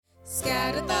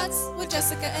Thoughts with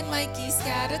Jessica and Mikey.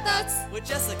 Scattered Thoughts with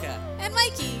Jessica and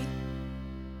Mikey.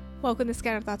 Welcome to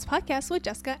Scattered Thoughts podcast with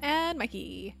Jessica and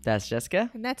Mikey. That's Jessica.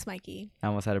 And that's Mikey. I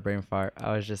almost had a brain fart.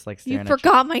 I was just like staring You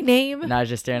forgot my name? And I was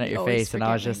just staring at You your always face and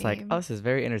I was forget just my like, name. oh, this is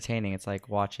very entertaining. It's like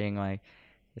watching like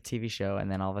a TV show and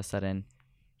then all of a sudden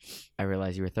I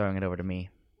realized you were throwing it over to me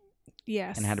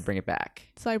Yes. and had to bring it back.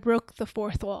 So I broke the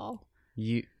fourth wall.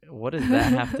 What does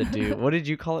that have to do? What did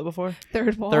you call it before?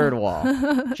 Third wall. Third wall.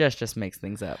 just makes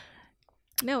things up.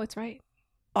 No, it's right.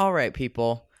 All right,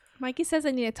 people. Mikey says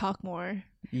I need to talk more.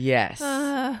 Yes.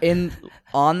 Uh,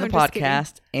 On the I'm just kidding.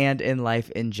 podcast and in life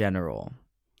in general.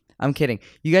 I'm kidding.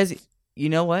 You guys, you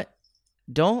know what?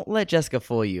 Don't let Jessica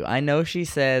fool you. I know she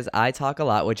says I talk a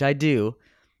lot, which I do,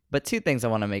 but two things I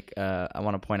want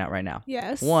to point out right now.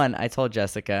 Yes. One, I told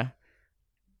Jessica,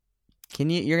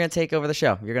 you're gonna take over the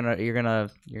show. You're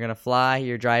gonna fly.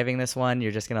 You're driving this one.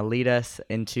 You're just gonna lead us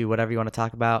into whatever you want to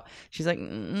talk about. She's like,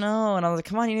 no, and I was like,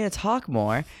 come on, you need to talk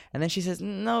more. And then she says,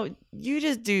 no, you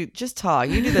just talk.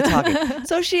 You do the talking.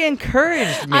 So she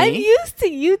encouraged me. I'm used to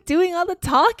you doing all the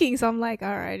talking, so I'm like, all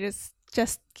right,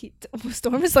 just keep.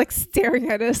 Storm is like staring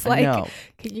at us, like, know.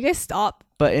 Can you guys stop?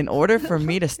 But in order for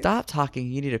me to stop talking,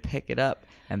 you need to pick it up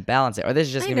and balance it. Or this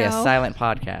is just I going to be a know. silent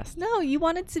podcast. No, you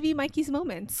want it to be Mikey's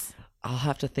moments. I'll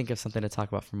have to think of something to talk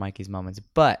about for Mikey's moments.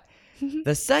 But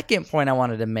the second point I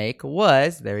wanted to make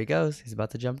was, there he goes. He's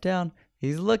about to jump down.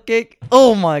 He's looking.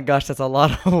 Oh my gosh, that's a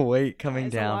lot of weight coming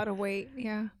That's down. a lot of weight,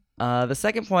 yeah. The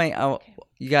second point,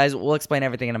 you guys, we'll explain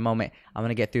everything in a moment. I'm going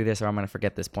to get through this or I'm going to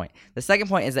forget this point. The second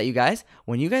point is that you guys,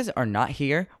 when you guys are not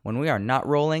here, when we are not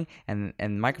rolling and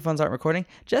microphones aren't recording,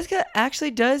 Jessica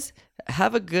actually does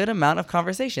have a good amount of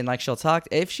conversation. Like she'll talk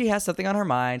if she has something on her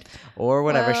mind or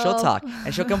whatever, she'll Well. talk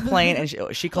and she'll complain and she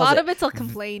A calls lot it of it's all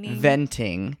complaining.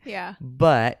 venting. Yeah.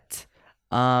 But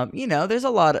there's a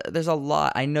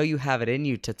lot. I know you have it in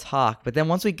you to talk, but then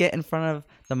once we get in front of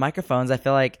the microphones, I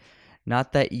feel like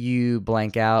not that you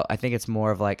blank out. I think it's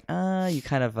more of like, you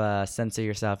kind of censor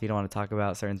yourself. You don't want to talk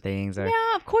about certain things. Or,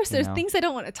 Yeah, of course. There's know. things I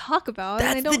don't want to talk about.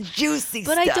 That's and I don't, the juicy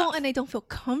but stuff. I don't feel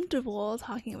comfortable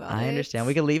talking about it. I understand.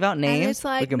 We can leave out names. it's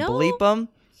like, we can no, bleep them.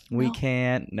 We no.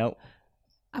 can't. Nope.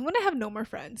 I'm gonna have no more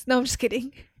friends. No, I'm just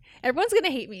kidding. Everyone's gonna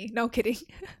hate me. No, kidding.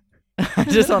 I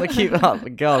just want to keep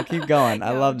going.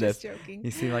 I No, love I'm this. just joking.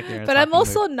 You seem like you're in a But I'm talking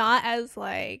also mood. not as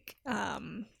like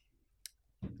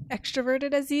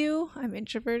extroverted as you. I'm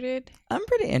introverted. I'm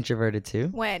pretty introverted too.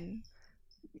 When?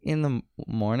 In the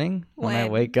morning when I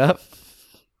When? wake up.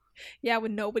 Yeah,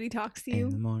 when nobody talks to In you.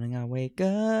 the morning I wake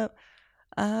up,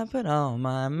 I put on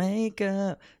my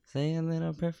makeup, say a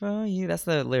little prayer for you. That's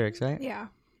the lyrics, right? Yeah.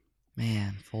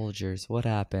 Man, Folgers, what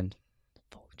happened?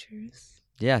 Folgers.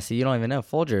 Yeah, see, you don't even know.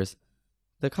 Folgers,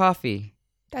 the coffee.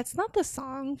 That's not the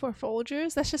song for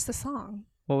Folgers. That's just the song.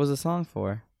 What was the song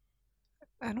for?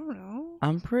 I don't know.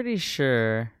 I'm pretty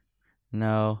sure.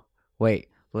 No. Wait,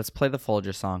 let's play the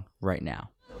Folgers song right now.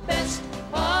 Best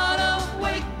part of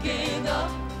waking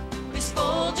up is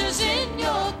Folgers in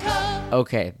your cup.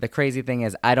 Okay, the crazy thing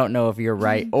is I don't know if you're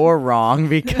right or wrong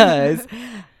because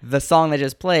the song that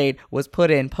just played was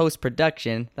put in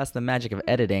post-production. That's the magic of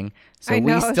editing. So I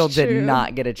know, we still it's did true.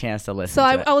 not get a chance to listen So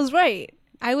to it. I was right.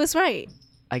 I was right.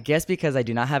 I guess because I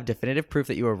do not have definitive proof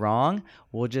that you were wrong,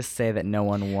 we'll just say that no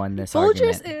one won this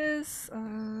Folgers argument. is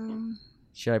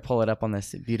Should I pull it up on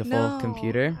this beautiful no,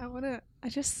 computer? I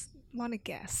just wanna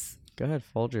guess. Go ahead,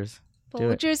 Folgers. Do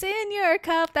it. Folgers in your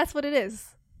cup. That's what it is.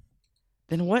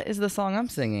 Then what is the song I'm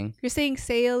singing? You're saying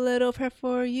 "Say a little prayer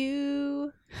for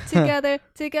you." Together,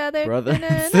 Brother and Na,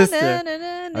 na, na, sister. na, na,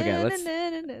 na, Okay, na, let's- na,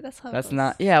 na, na. That's how it That's goes.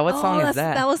 not. Yeah, what song is that's-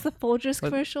 that? That was the Folgers What-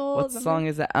 commercial. What song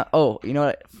is that? You know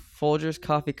what? Folgers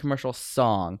coffee commercial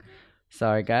song.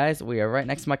 Sorry, guys. We are right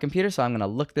next to my computer, so I'm going to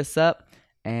look this up.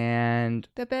 And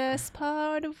The best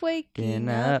part of waking getting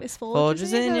up up. is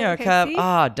Folgers in your Okay, cup. see?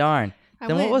 Ah, darn. I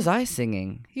Then what win. was I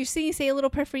singing? You're singing "Say a Little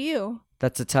Prayer for You."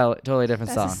 That's a totally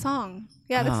different That's song. a song.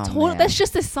 Yeah, that's Oh, total. man. That's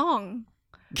just a song.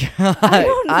 God,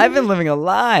 don't know. I've been living a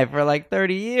lie for like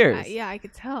 30 years. Yeah, I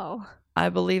could tell. I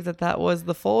believe that was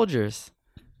the Folgers.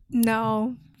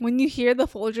 No, when you hear the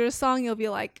Folgers song, you'll be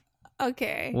like,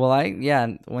 okay. Well,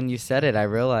 when you said it, I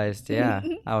realized, I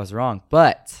was wrong.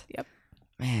 But, Yep.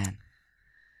 man,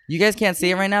 you guys can't see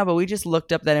it right now, but we just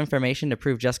looked up that information to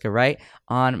prove Jessica right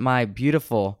on my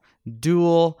beautiful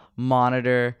dual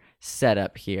monitor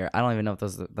setup here. I don't even know if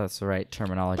that's the right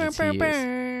terminology to use.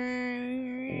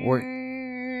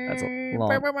 That's a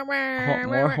long.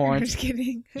 More horns. Just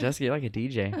kidding. Jessica, you're like a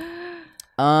DJ.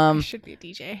 I should be a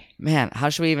DJ. Man, how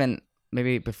should we even?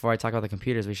 Maybe before I talk about the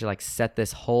computers, we should like set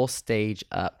this whole stage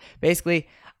up. Basically,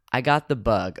 I got the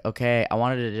bug. Okay, I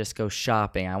wanted to just go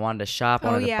shopping. I wanted to shop. I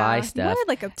Oh wanted yeah, to buy you stuff. wanted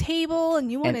like a table,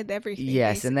 and you wanted everything.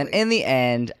 Yes, and then basically. in the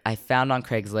end, I found on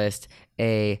Craigslist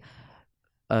a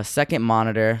second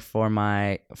monitor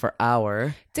for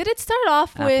our Did it start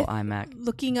off Apple with iMac.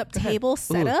 looking up ahead. table Ooh,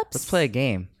 setups? let's play a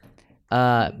game.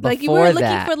 Like you before were looking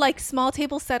that, for like small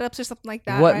table setups or something like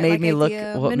that. What right? made Like me look-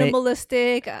 idea, what made-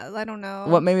 minimalistic? I don't know.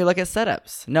 what made me look at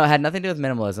setups? No, it had nothing to do with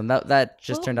minimalism. That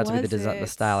just What turned out to be the was the it?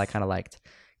 style I kind of liked.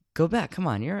 Go back, come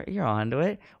on, you're onto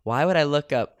it. Why would I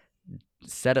look up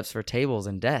setups for tables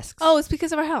and desks? Oh, it's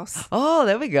because of our house. Oh,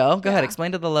 there we go. Go ahead, Yeah.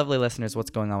 explain to the lovely listeners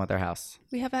what's going on with our house.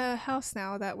 We have a house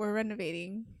now that we're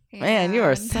renovating. Man, you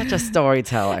are and- such a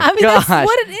storyteller. I mean, Gosh, that's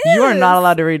what it you are not is.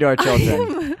 allowed to read to our I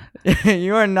children. am-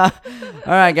 You are not.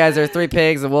 All right, guys. There's 3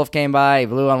 pigs. The wolf came by. He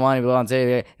blew on one. He blew on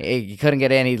 2. He couldn't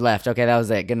get in. He left. Okay, that was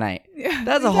it. Good night. Yeah,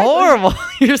 That's exactly. horrible.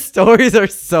 Your stories are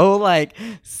so like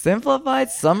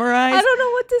simplified, summarized. I don't know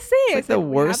what to say. like I said, the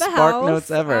we worst have a Spark house,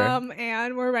 Notes ever.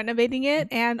 And we're renovating it,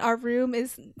 and our room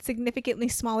is significantly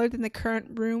smaller than the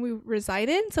current room we reside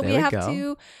in. So There we we have go.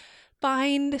 to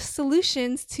find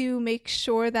solutions to make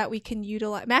sure that we can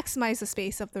maximize the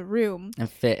space of the room. And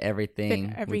fit everything,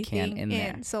 Fit everything we can in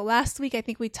there. So last week, I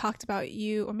think we talked about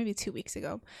you, or maybe 2 weeks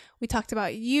ago, we talked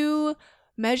about you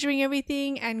measuring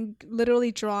everything and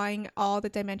literally drawing all the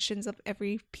dimensions of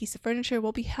every piece of furniture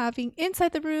we'll be having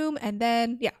inside the room. And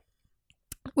then,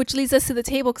 which leads us to the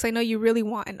table, because I know you really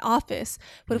want an office.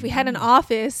 But if we had an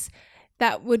office,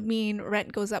 that would mean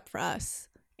rent goes up for us.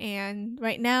 And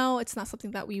right now, it's not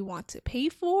something that we want to pay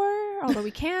for, although we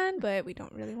can, but we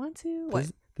don't really want to. What?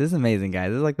 This is amazing, guys.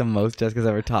 This is like the most Jessica's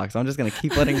ever talked. So I'm just gonna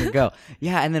keep letting her go.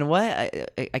 Yeah, and then what?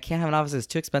 I can't have an office. It's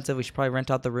too expensive. We should probably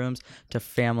rent out the rooms to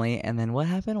family. And then what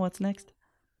happened? What's next?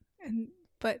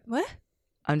 But what?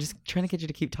 I'm just trying to get you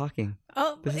to keep talking.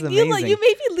 Oh, This is you amazing.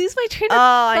 made me lose my train Oh, of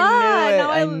thought. I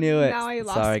Now knew it. I knew it. Now I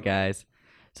lost Sorry, it. guys.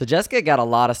 So Jessica got a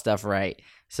lot of stuff right.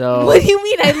 So What do you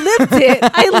mean? I lived it.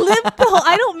 I lived the whole.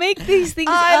 I don't make these things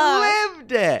up. I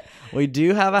lived it. We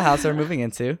do have a house we're moving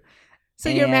into. So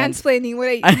you're and- mansplaining what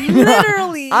I I know.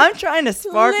 literally. I'm trying to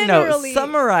spark note, Literally.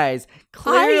 summarize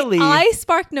clearly. I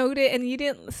spark noted and you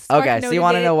didn't. Spark Okay, so you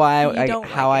want to know why and you don't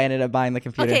how like I it. ended up buying the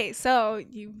computer? Okay, so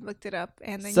you looked it up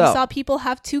and then So- you saw people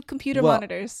have 2 computer Well,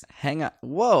 monitors. Hang on.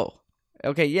 Whoa.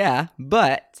 Okay, yeah,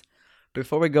 but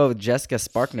before we go with Jessica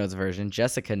Spark Notes version,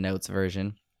 Jessica Notes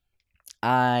version,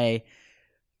 I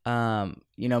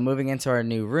moving into our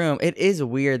new room, it is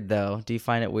weird though. Do you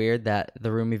find it weird that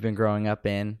the room you've been growing up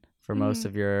in for most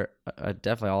of your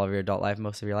definitely all of your adult life,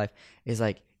 most of your life is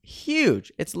like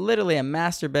huge. It's literally a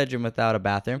master bedroom without a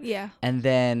bathroom. Yeah. And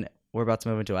then we're about to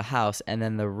move into a house and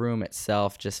then the room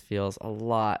itself just feels a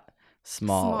lot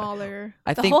smaller.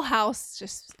 I the think- whole house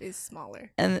just is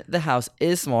smaller. And the house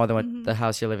is smaller than what Mhm. the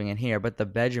house you're living in here, but the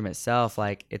bedroom itself,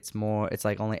 like it's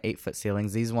like only 8-foot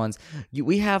ceilings. These ones,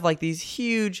 we have like these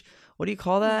huge, what do you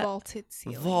call that? Vaulted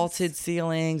ceilings.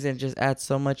 Ceilings, and just add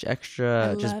so much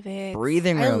extra, I just love it.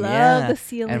 breathing I room, love yeah, the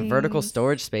ceilings. and vertical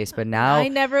storage space. But now,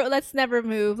 Let's never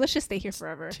move. Let's just stay here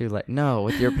forever. too late. No,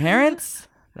 with your parents,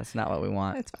 that's not what we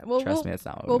want. That's fine. We'll, Trust we'll me, that's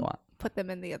not what we'll we want. put them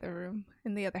in the other room,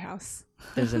 in the other house.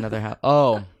 There's another house.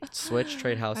 Oh, switch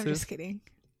trade I'm houses. just kidding.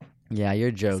 Yeah, your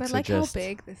 'Cause jokes I are like just how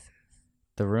big this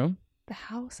the room. the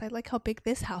house. I like how big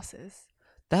this house is.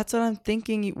 That's what I'm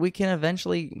thinking we can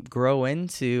eventually grow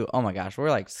into. Oh my gosh, we're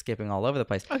like skipping all over the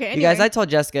place. Okay, You guys, anyway. I told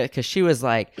Jessica because she was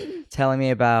like telling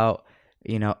me about,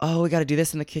 oh, we got to do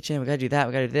this in the kitchen. We got to do that.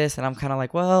 We got to do this. And I'm kind of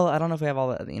like, well, I don't know if we have all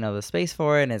the, the space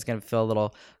for it. And it's going to feel a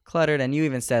little cluttered. And you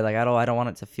even said like, I don't want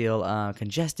it to feel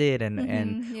congested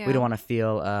and yeah. we don't want to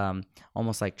feel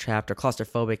almost like trapped or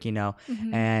claustrophobic,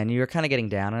 Mhm. And you were kind of getting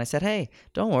down. And I said, hey,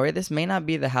 don't worry. This may not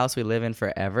be the house we live in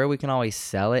forever. We can always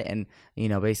sell it and,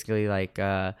 basically like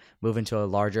move into a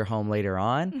larger home later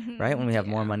on, Mhm. right? When we have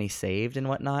more Yeah. money saved and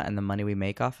whatnot and the money we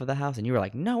make off of the house. And you were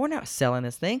like, no, we're not selling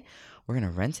this thing. We're going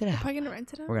to rent it out. Probably gonna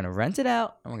rent it out. We're going to rent it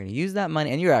out and we're going to use that money.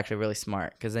 And you're actually really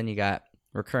smart because then you got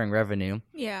recurring revenue.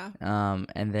 Yeah.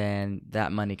 And then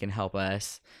that money can help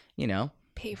us,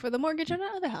 Pay for the mortgage on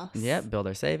our other house. yep, build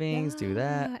our savings, do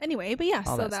that. Yeah. Anyway, but yeah,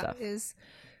 All so that that stuff. is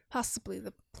possibly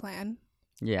the plan.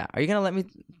 Yeah. Are you going to let me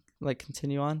like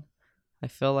continue on? I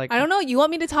feel like I don't know. You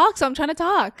want me to talk, so I'm trying to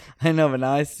talk. I know, but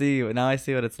now I see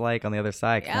what it's like on the other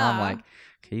side. 'Cause now I'm Yeah. like,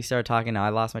 okay, you started talking. Now I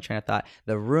lost my train of thought.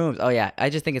 The rooms. Oh yeah, I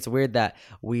just think it's weird that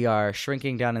we are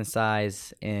shrinking down in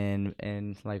size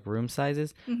in like room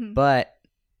sizes, Mhm. but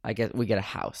I guess we get a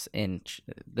house. The In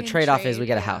trade off is we trade,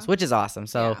 get a yeah. house, which is awesome.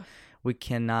 So Yeah. we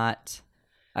cannot.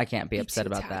 I can't be Be upset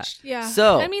too about attached. that. Yeah.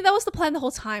 So I mean, that was the plan the whole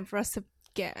time for us to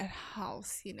get a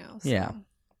house. So. Yeah.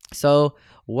 So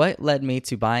what led me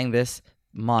to buying this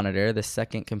monitor, the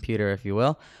second computer, if you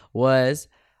will, was,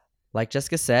 like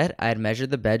Jessica said, I had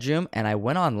measured the bedroom, and I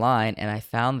went online and I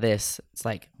found this. It's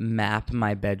like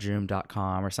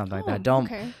mapmybedroom.com or something like that. Don't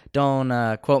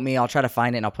quote me. I'll try to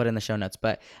find it and I'll put it in the show notes.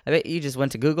 But I bet you just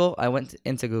went to Google. I went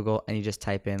into Google and you just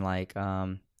type in like I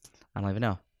don't even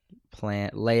know,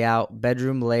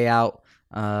 bedroom layout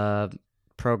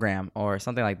program or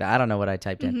something like that. I don't know what I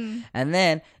typed in. And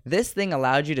then this thing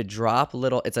allowed you to drop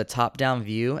it's a top-down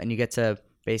view, and you get to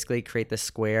basically create the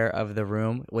square of the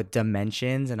room with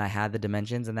dimensions, and I had the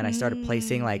dimensions, and then I started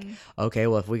placing like, okay,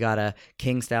 well, if we got a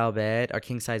king style bed or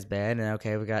king size bed, and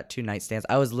okay, we got 2 nightstands.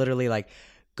 I was literally like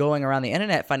going around the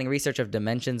internet finding research of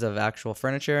dimensions of actual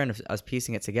furniture, and I was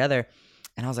piecing it together,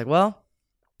 and I was like, well,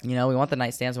 we want the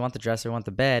nightstands, we want the dresser, we want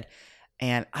the bed,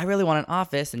 and I really want an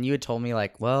office. And you had told me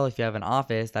like, well, if you have an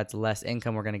office, that's less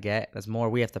income we're gonna get, that's more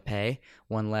we have to pay,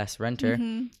 one less renter.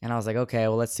 And I was like, okay,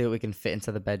 well, let's see what we can fit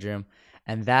into the bedroom.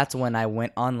 And that's when I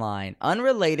went online,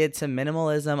 unrelated to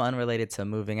minimalism, unrelated to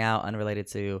moving out, unrelated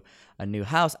to a new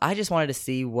house. I just wanted to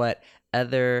see what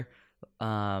other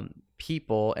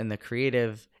people in the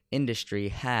creative industry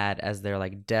had as their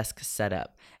like desk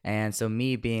setup. And so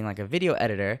me being like a video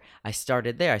editor, I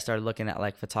started there. I started looking at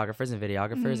like photographers and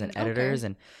videographers and editors,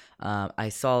 and I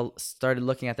started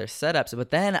looking at their setups.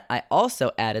 But then I also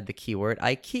added the keyword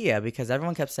IKEA, because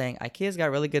everyone kept saying IKEA's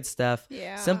got really good stuff,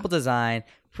 simple design,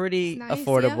 pretty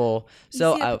affordable.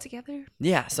 So Easy to put together.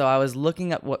 So I was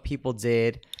looking at what people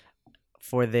did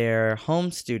for their home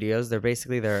studios. They're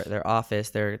basically their office,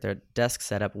 their desk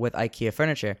setup with IKEA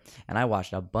furniture. And I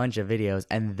watched a bunch of videos,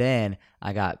 and then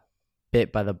I got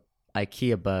bit by the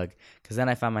IKEA bug, because then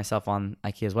I found myself on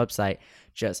IKEA's website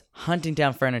just hunting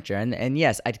down furniture. And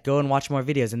yes, I'd go and watch more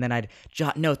videos, and then I'd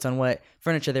jot notes on what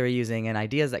furniture they were using and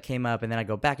ideas that came up, and then I'd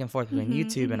go back and forth between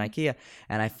YouTube and IKEA.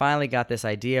 And I finally got this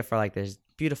idea for like this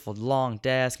beautiful long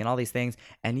desk and all these things.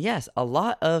 And yes, a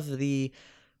lot of the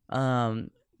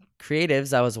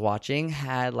creatives I was watching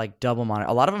had like double monitor.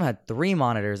 A lot of them had 3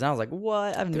 monitors, and I was like,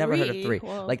 what? I've never heard of 3.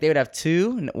 Whoa. Like they would have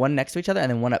 2, one next to each other,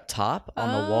 and then one up top on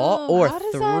the wall, or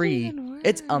 3.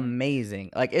 It's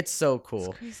amazing. Like it's so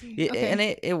cool. It's crazy. And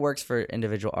it works for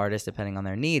individual artists depending on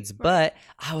their needs. But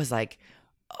I was like,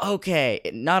 okay,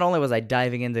 not only was I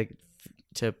diving into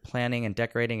planning and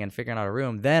decorating and figuring out a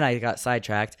room, then I got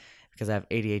sidetracked because I have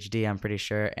ADHD, I'm pretty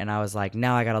sure, and I was like,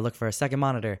 now I gotta look for a second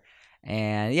monitor.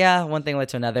 And yeah, one thing led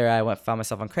to another. I found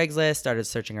myself on Craigslist, started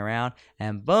searching around,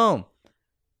 and boom,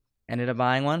 ended up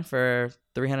buying one for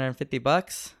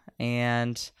 $350,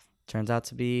 and turns out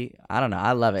to be, I don't know,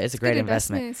 I love it. It's a great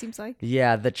investment. It seems like.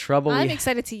 Yeah, the trouble I'm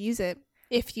excited to use it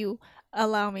if you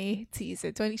allow me to use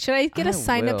it. Should I get a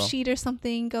sign-up sheet or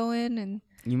something going? And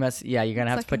you must, you're gonna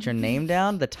have to put your name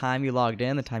down, the time you logged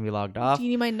in, the time you logged off. Do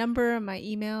you need my number and my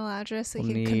email address so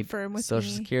you can confirm with social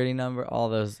me? Security number, all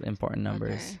those important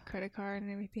numbers. Okay. Credit card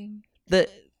and everything.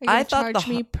 I thought charge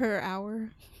me per hour.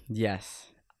 Yes,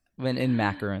 when in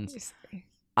macarons.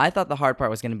 I thought the hard part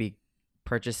was gonna be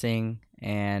purchasing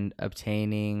and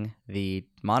obtaining the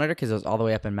monitor, because it was all the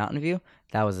way up in Mountain View.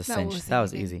 That was a cinch. That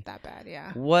was easy. That bad,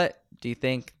 yeah. What do you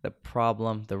think the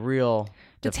real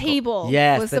table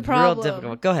was the problem. Real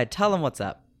difficult. Go ahead, tell them what's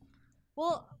up.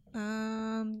 Well,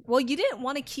 you didn't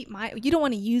want to you don't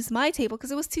want to use my table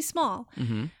because it was too small.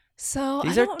 Mm-hmm. So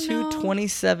these are two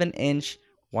 27-inch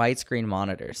widescreen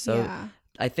monitors. So yeah.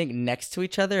 I think next to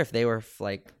each other, if they were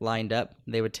like lined up,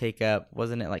 they would take up,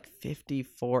 wasn't it like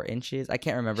 54 inches? I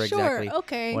can't remember exactly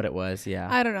what it was. Yeah.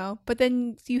 I don't know. But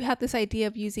then you have this idea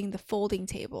of using the folding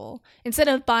table instead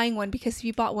of buying one, because if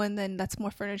you bought one, then that's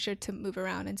more furniture to move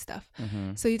around and stuff.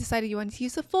 Mm-hmm. So you decided you wanted to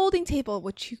use the folding table,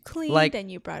 which you cleaned and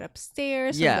you brought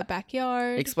upstairs from the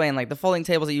backyard. Explain, like the folding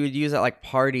tables that you would use at like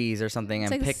parties or something,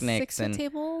 it's and like picnics. A 6-foot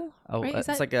table? Oh, right?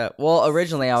 it's like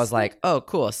originally I was like, oh,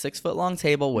 cool, a 6-foot long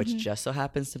table, which just so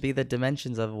happens to be the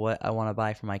dimensions of what I want to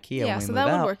buy from IKEA when we move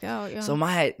out. Would work out. Yeah. So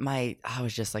I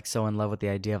was just like so in love with the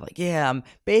idea of like, I'm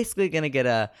basically gonna get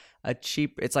a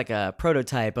cheap. It's like a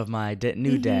prototype of my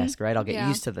new desk, right? I'll get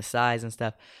used to the size and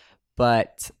stuff,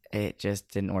 but it just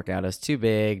didn't work out. It was too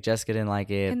big. Jessica didn't like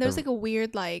it. And there's like a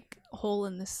weird like hole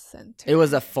in the center. It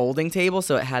was a folding table,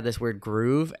 so it had this weird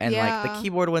groove, and like the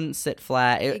keyboard wouldn't sit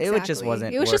flat. It just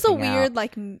wasn't. It was just a weird out.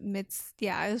 like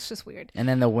it was just weird. And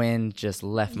then the wind just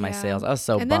left my sails. I was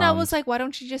so. And then I was like, why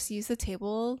don't you just use the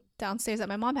table downstairs that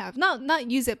my mom have?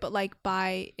 Not use it, but like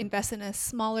invest in a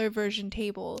smaller version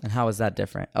table. And how was that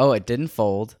different? Oh, it didn't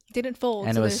fold. Didn't fold,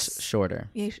 and it was shorter.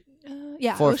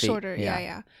 Yeah, 4 it was feet. shorter.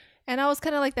 Yeah. And I was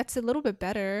kind of like, that's a little bit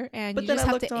better. And but you then just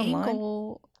I have to online,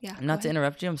 angle. Yeah. Not to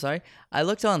interrupt you, I'm sorry. I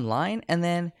looked online, and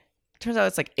then it turns out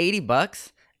it's like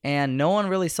 $80, and no one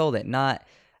really sold it.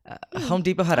 Home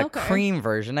Depot had a okay. cream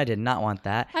version. I did not want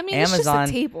that. I mean, Amazon, it's just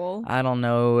a table. I don't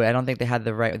know. I don't think they had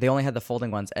the right. They only had the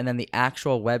folding ones, and then the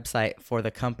actual website for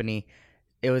the company,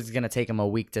 it was gonna take them a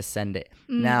week to send it.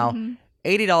 Now,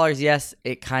 $80, yes,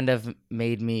 it kind of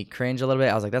made me cringe a little bit.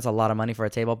 I was like, that's a lot of money for a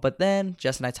table. But then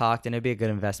Jess and I talked, and it'd be a good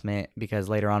investment because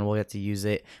later on we'll get to use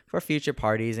it for future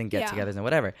parties and get-togethers and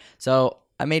whatever. So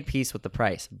I made peace with the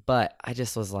price, but I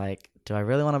just was like, do I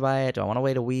really want to buy it? Do I want to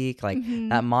wait a week? Like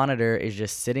that monitor is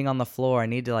just sitting on the floor. I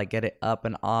need to like get it up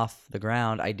and off the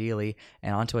ground, ideally,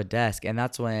 and onto a desk. And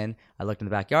that's when I looked in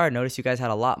the backyard, noticed you guys had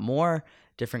a lot more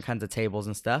different kinds of tables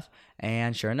and stuff.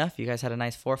 And sure enough, you guys had a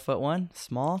nice 4-foot one,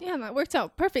 small. Yeah, that worked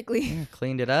out perfectly. Yeah,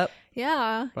 cleaned it up.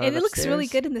 Yeah, Brought and it it looks really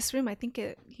upstairs. good in this room. I think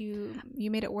you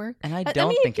made it work. And I I don't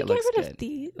mean, think you it can looks get rid of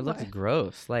good. It looks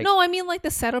gross. Like no, I mean like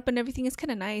the setup and everything is kind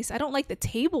of nice. I don't like the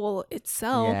table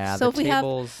itself. yeah, so the if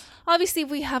tables. obviously if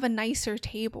we have a nicer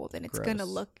table, then it's gonna Gross.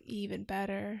 look even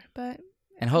better. But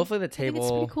And hopefully the I think table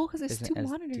it's pretty cool because there's isn't 2 as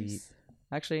monitors. deep.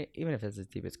 Actually, even if it's as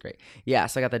deep, it's great. Yeah,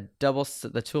 so I got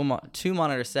the two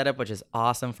monitor setup, which is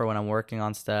awesome for when I'm working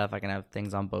on stuff. I can have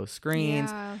things on both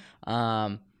screens.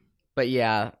 Yeah. But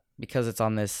yeah, because it's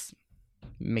on this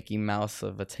Mickey Mouse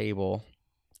of a table,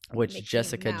 which Mickey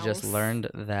Jessica just Mouse. learned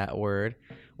that word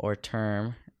or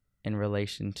term in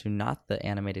relation to not the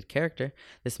animated character.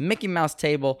 This Mickey Mouse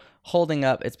table holding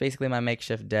up, it's basically my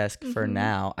makeshift desk for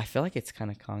now. I feel like it's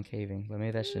kind of concaving, but maybe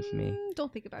that's just me.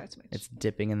 Don't think about it too much. It's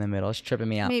dipping in the middle. It's tripping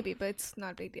me out. Maybe, but it's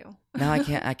not a big deal. Now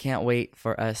I can't wait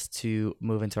for us to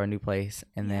move into our new place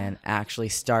and then actually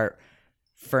start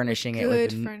furnishing it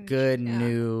with Good furnish- good yeah.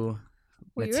 new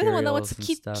Well, you're the one that wants to materials and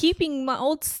keep stuff. keeping my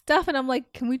old stuff, and I'm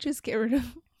like, can we just get rid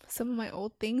of some of my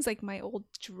old things, like my old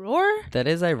drawer? That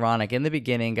is ironic. In the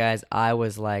beginning, guys, I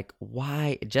was like,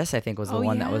 why? Jess, I think, was the Oh,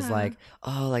 one that was yeah. like,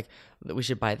 oh, like, we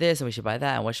should buy this and we should buy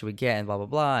that and what should we get and blah, blah,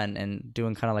 blah, and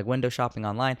doing kind of like window shopping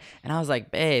online. And I was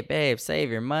like, babe, save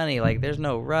your money. Like, there's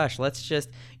no rush. Let's just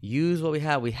use what we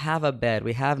have. We have a bed.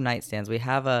 We have nightstands. We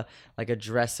have a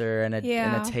dresser and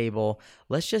Yeah. a table.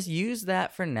 Let's just use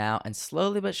that for now. And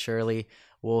slowly but surely,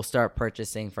 we'll start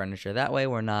purchasing furniture. That way,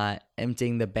 we're not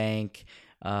emptying the bank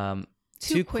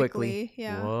too quickly.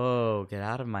 Yeah. Whoa, get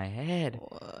out of my head.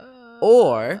 Whoa.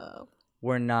 Or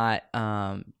we're not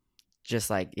just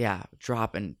like,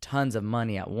 dropping tons of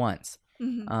money at once.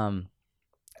 Mhm.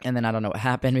 And then I don't know what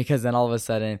happened because then all of a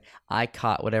sudden I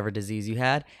caught whatever disease you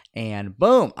had and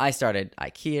boom, I started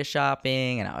IKEA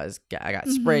shopping and I got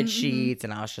spreadsheets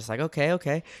and I was just like,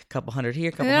 okay, couple hundred here,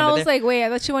 couple And then I hundred was there. like, wait, I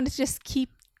thought you wanted to just keep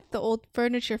the old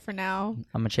furniture for now.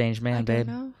 I'm a changed man, I babe.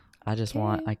 don't know. I just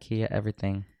want IKEA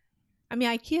everything. I mean,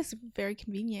 IKEA is very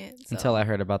convenient. So. Until I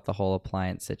heard about the whole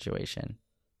appliance situation.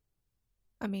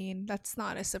 I mean, that's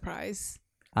not a surprise.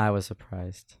 I was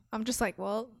surprised. I'm just like,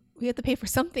 well, we have to pay for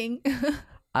something.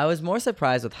 I was more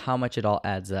surprised with how much it all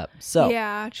adds up. So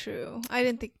yeah, true. I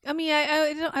didn't think. I mean,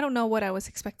 I don't know what I was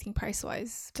expecting price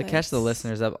wise. to catch the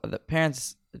listeners up, the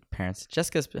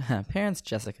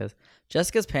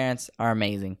Jessica's parents are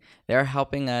amazing. They're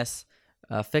helping us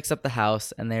fix up the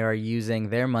house, and they are using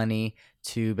their money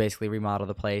to basically remodel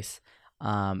the place.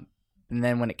 And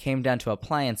then when it came down to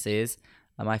appliances,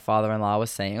 my father-in-law was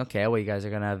saying, okay, well, you guys are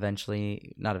going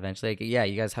to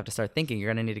you guys have to start thinking. You're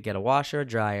going to need to get a washer, a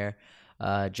dryer.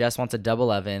 Jess wants a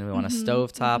double oven. We want a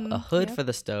stovetop, a hood Yep. for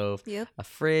the stove, Yep. a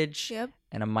fridge, Yep.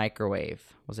 and a microwave.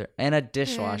 And a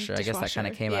dishwasher. I guess that kind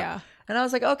of came yeah. out. And I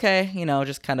was like, okay,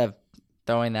 just kind of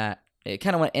throwing that. It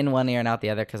kind of went in one ear and out the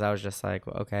other because I was just like,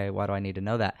 well, okay, why do I need to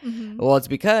know that? Mhm. Well, it's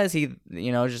because he,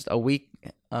 just a week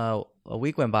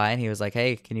went by and he was like,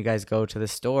 hey, can you guys go to the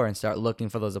store and start looking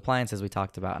for those appliances we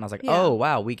talked about? And I was like, Yeah. oh,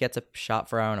 wow, we get to shop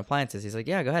for our own appliances. He's like,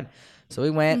 yeah, go ahead. So we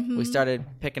went, we started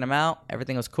picking them out.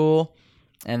 Everything was cool.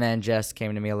 And then Jess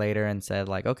came to me later and said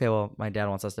like, okay, well, my dad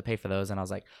wants us to pay for those. And I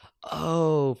was like,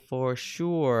 oh, for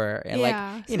sure. And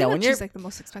yeah. like, So when you're like the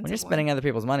most expensive when you're spending other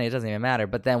people's money, it doesn't even matter.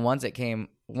 But then once I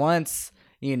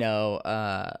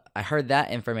heard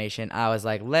that information, I was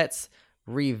like, let's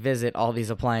revisit all these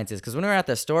appliances. Because when we were at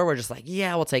the store, we're just like,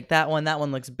 yeah, we'll take that one. That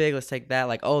one looks big. Let's take that.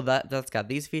 Like, oh, that's got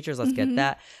these features. Let's get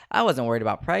that. I wasn't worried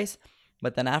about price.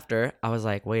 But then after, I was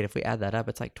like, wait, if we add that up,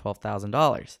 it's like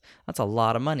 $12,000. That's a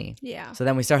lot of money. Yeah. So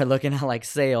then we started looking at like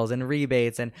sales and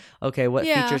rebates and, okay, what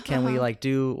Yeah, features can we like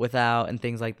do without and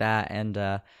things like that. And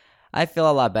I feel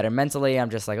a lot better. Mentally,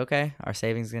 I'm just like, okay, our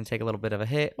savings is going to take a little bit of a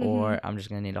hit, or I'm just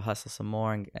going to need to hustle some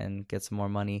more and get some more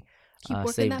money Keep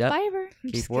working saved that up. Fiverr. I'm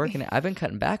Keep just working kidding. it. I've been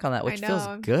cutting back on that, which I feels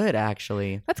know. good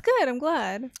actually. That's good. I'm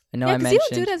glad. I know Yeah, I because you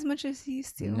mentioned. don't do it as much as you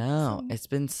used to. No, so- it's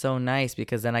been so nice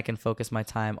because then I can focus my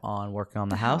time on working on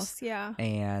the house Yeah.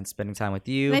 and spending time with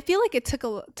you. And I feel like it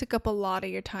took up a lot of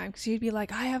your time because you'd be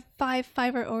like, I have 5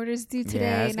 Fiverr orders due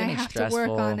today, it's and I getting have to work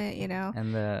stressful. on it.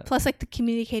 And the Plus, like the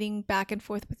communicating back and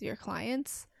forth with your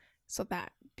clients, so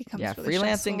that becomes really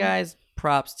freelancing, stressful. guys.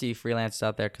 Props to you freelancers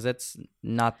out there because it's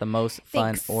not the most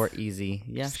fun Thanks. or easy.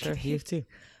 Yeah, Just sure, kidding. you too.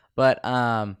 But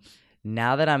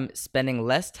now that I'm spending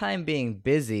less time being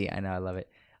busy, I know I love it.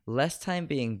 Less time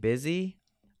being busy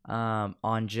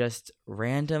on just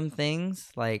random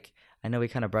things. Like I know we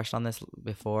kind of brushed on this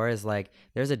before. Is like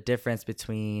there's a difference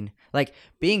between like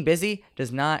being busy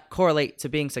does not correlate to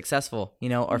being successful,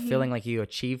 or feeling like you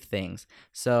achieve things.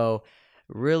 So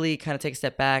really kind of take a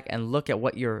step back and look at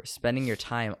what you're spending your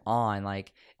time on.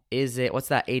 Like, what's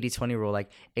that 80-20 rule?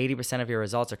 Like 80% of your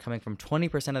results are coming from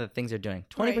 20% of the things you're doing.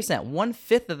 20%,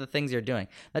 1/5 of the things you're doing.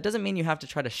 That doesn't mean you have to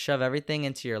try to shove everything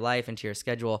into your life, into your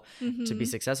schedule to be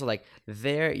successful. Like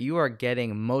there, you are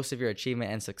getting most of your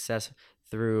achievement and success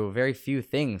through very few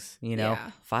things,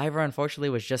 Yeah. Fiverr, unfortunately,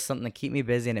 was just something to keep me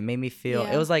busy, and it made me feel,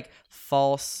 it was like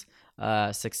false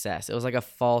success. It was like a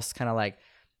false kind of like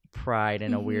pride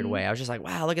in a weird way. I was just like,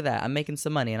 wow, look at that. I'm making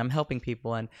some money and I'm helping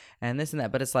people and this and that.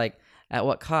 But it's like, at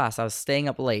what cost? I was staying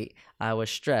up late. I was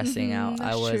stressing out. I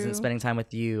that's wasn't true. spending time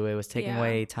with you. It was taking Yeah.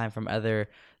 away time from other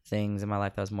things in my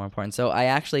life that was more important. So I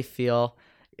actually feel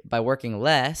by working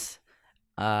less,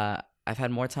 I've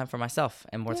had more time for myself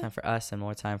and more time for us and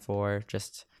more time for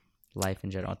just life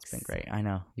in general. It's been great. I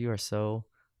know. You are so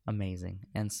amazing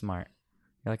and smart.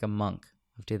 You're like a monk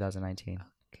of 2019.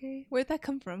 Okay, where'd that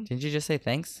come from? Didn't you just say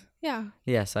thanks? Yeah,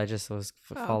 Yes, I just was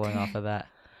following Okay. off of that.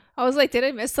 I was like, did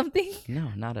I miss something? No,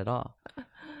 not at all.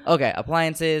 Okay,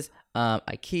 appliances,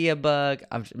 IKEA bug.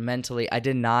 I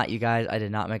did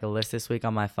not make a list this week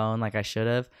on my phone like I should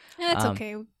have. That's Um,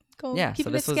 okay. Go. Yeah, keep so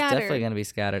it this was scattered. definitely going to be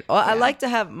scattered. Oh, I Yeah. like to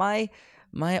have my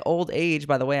old age,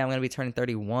 by the way. I'm going to be turning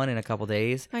 31 in a couple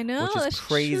days. I know. which is that's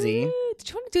crazy. true. Did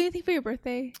you want to do anything for your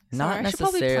birthday? Not Sorry, I should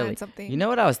probably necessarily. plan something. You know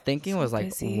what I was thinking So was like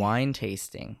busy. wine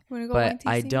tasting. Wanna go But wine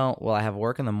I tasting? don't, well, I have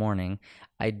work in the morning.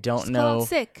 I don't Just call know. out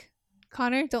sick.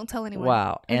 Connor, don't tell anyone.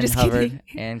 Wow. I'm And just Hubbard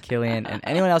kidding. and Killian and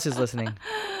anyone else who's listening.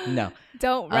 No.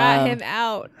 Don't rat him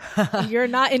out. You're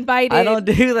not invited. I don't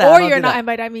do that. I Or don't you're do not that.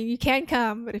 invited. I mean, you can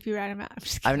come, but if you rat him out, I'm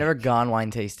just kidding. I've never gone wine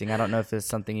tasting. I don't know if it's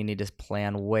something you need to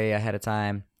plan way ahead of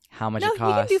time. How much No, it you can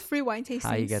costs. do free wine tastings.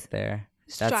 How you get there.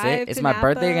 Just That's drive it. It's to my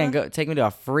birthday. You're Napa. gonna go take me to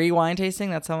a free wine tasting.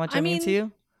 That's how much I I mean to mean,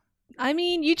 you. I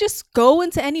mean, you just go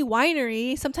into any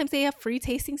winery. Sometimes they have free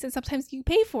tastings, and sometimes you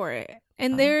pay for it.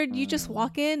 And there, you just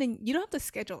walk in, and you don't have to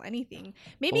schedule anything.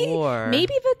 Maybe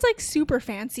if it's like super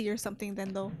fancy or something,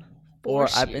 then they'll. Or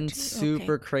force I've you been to.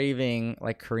 super Okay. craving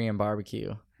like Korean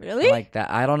barbecue. Really. Like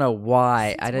that. I don't know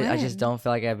why. Since I just when? don't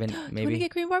feel like I've been Do you want to maybe. get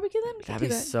Korean barbecue then? We can That'd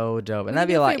do be that. so dope, We and can that'd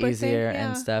be do a it lot for your birthday, easier yeah.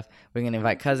 and stuff. We can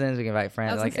invite cousins. We can invite I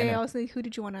friends. was Like gonna say, any- I was like, who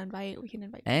did you want to invite? We can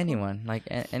invite people. anyone. Like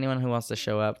anyone who wants to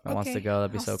show up and wants to Okay, go.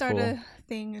 That'd be I'll so start cool. a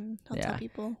thing and I'll Yeah. tell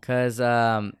people. Cause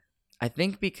I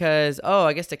think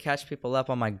I guess to catch people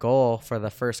up on my goal for the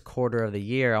first quarter of the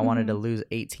year, I wanted to lose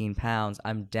 18 pounds.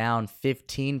 I'm down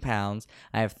 15 pounds.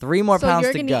 I have 3 more So pounds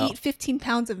you're to gonna go. eat 15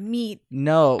 pounds of meat.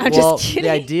 No, I'm well, just the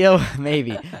kidding. idea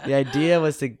the idea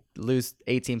was to lose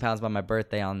 18 pounds by my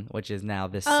birthday which is now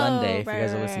this Sunday. If you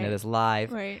guys are listening to this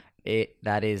live, Right.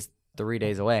 that is 3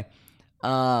 days away.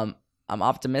 I'm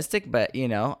optimistic, but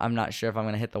I'm not sure if I'm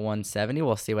gonna hit the 170.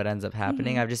 We'll see what ends up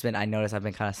happening. I noticed I've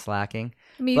been kind of slacking.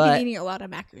 I mean, you've But- been eating a lot of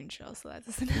macaroon shells, so that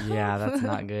doesn't help. Yeah, that's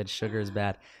not good. Sugar is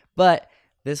bad. But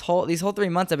these whole 3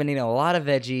 months I've been eating a lot of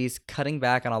veggies, cutting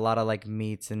back on a lot of like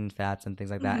meats and fats and things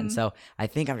like that. And so I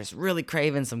think I'm just really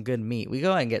craving some good meat. We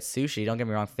go out and get sushi. Don't get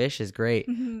me wrong, fish is great.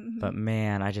 But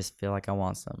man, I just feel like I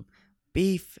want some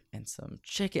beef and some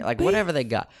chicken, like whatever they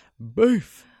got.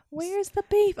 Beef. Where's the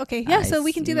beef? Okay, yeah, so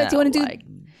we can do that. Do you want to do?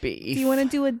 beef? Do you want to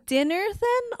do a dinner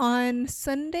then on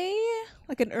Sunday,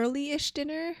 like an early-ish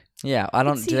dinner? Yeah, I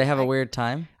don't. Let's Do see, they have a I- weird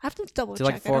time? I have to double Do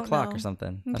check. like I 4 don't o'clock know. or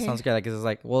something? That Okay. sounds good. Like, 'cause it's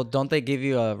like, well, don't they give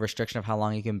you a restriction of how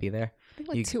long you can be there? I think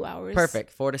like You- 2 hours.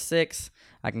 Perfect. 4 to 6.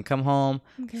 I can come home,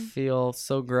 Okay. feel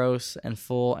so gross and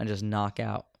full, and just knock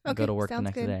out and go to work the sounds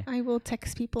next good. day. I will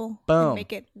text people Boom. and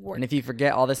make it work. And if you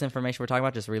forget all this information we're talking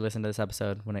about, just re-listen to this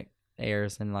episode when it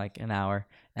airs in like an hour,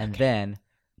 and then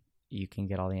you can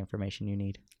get all the information you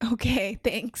need. Okay,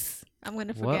 thanks. I'm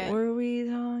gonna forget. What were we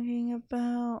talking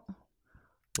about?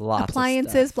 Lots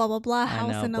Appliances, of blah blah blah, stuff. I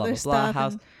house know, and blah, other blah, blah, stuff.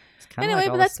 house. and kinda Anyway, like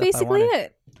all but the that's stuff I basically wanted.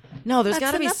 it. No, there's That's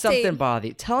got to an be update. something bothering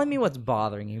you. Telling me what's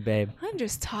bothering you, babe. I'm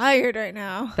just tired right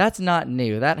now. That's not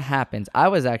new. That happens. I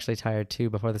was actually tired too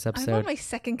before this I'm on episode. my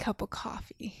second cup of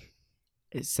coffee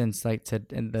Since like this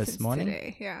since morning.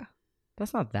 today. Yeah.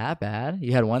 That's not that bad.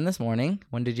 You had one this morning.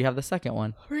 When did you have the second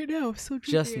one? Right now, I'm so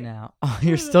Just now. Oh,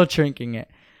 you're still drinking it.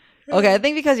 Okay, I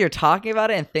think because you're talking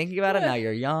about it and thinking about it, now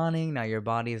you're yawning. Now your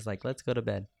body is like, let's go to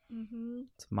bed. Mm-hmm.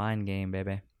 It's a mind game,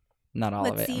 baby. Not all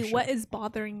of Let's it. I'm see sure. what is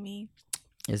bothering me.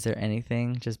 Is there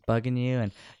anything just bugging you?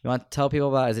 And you want to tell people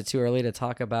about, is it too early to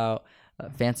talk about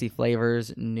Fancy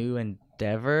Flavors' new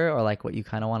endeavor, or like what you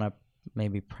kind of want to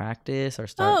maybe practice or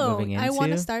start moving into? I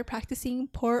want to start practicing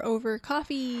pour over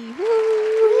coffee.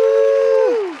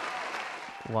 Woo!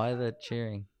 Why the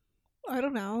cheering? I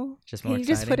don't know. Just Can more you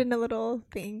just put exciting? in a little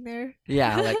thing there?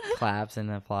 Yeah, like claps and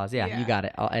applause. Yeah, Yeah. you got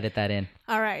it. I'll edit that in.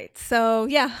 All right. So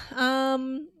yeah,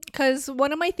 because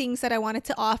one of my things that I wanted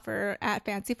to offer at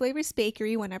Fancy Flavors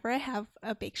Bakery, whenever I have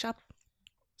a bake shop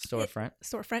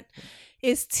storefront,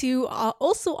 is to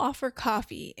also offer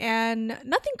coffee, and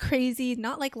nothing crazy,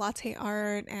 not like latte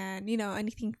art and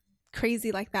anything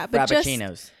crazy like that, but just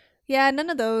Frappuccinos. yeah, none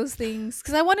of those things,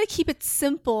 because I want to keep it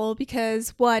simple, because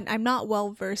one, I'm not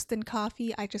well versed in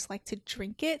coffee. I just like to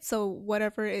drink it. So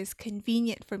whatever is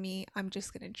convenient for me, I'm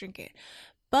just going to drink it.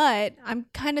 But I'm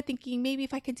kind of thinking maybe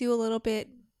if I could do a little bit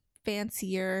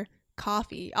fancier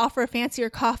coffee, offer a fancier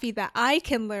coffee that I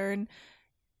can learn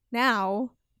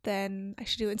now, then I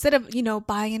should do it. Instead of,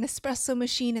 buying an espresso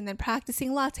machine and then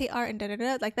practicing latte art and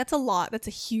da-da-da. Like, that's a lot. That's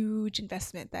a huge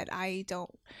investment that I don't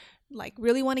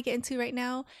really want to get into right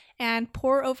now. And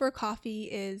pour over coffee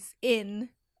is in.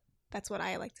 That's what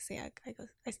I like to say. I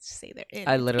just say they're in.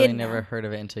 I It's literally in never now. heard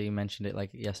of it until you mentioned it like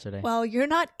yesterday. Well, you're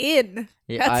not in.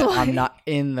 Yeah, that's why. I'm not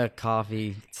in the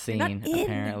coffee You're not scene, in.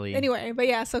 apparently. Anyway, but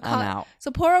yeah, so I'm out. so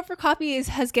pour over coffee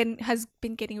has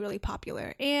been getting really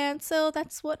popular, and so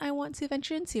that's what I want to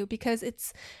venture into, because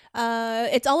it's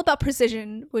all about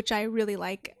precision, which I really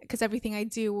like, because everything I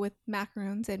do with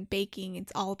macaroons and baking,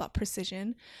 it's all about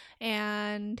precision.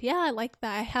 And yeah, I like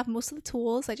that. I have most of the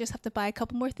tools. I just have to buy a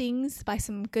couple more things, buy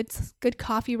some good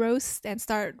coffee roast, and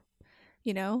start,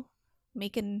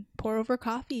 making pour over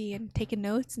coffee and taking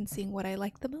notes and seeing what I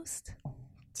like the most.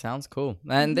 Sounds cool.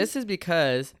 And this is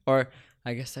because, or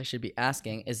I guess I should be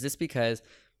asking, is this because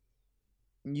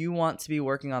you want to be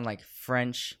working on like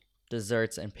French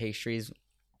desserts and pastries?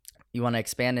 You want to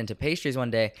expand into pastries one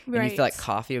day, and you feel like Right.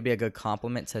 coffee would be a good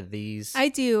complement to these? I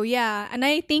do, yeah. And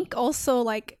I think also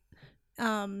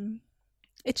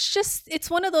it's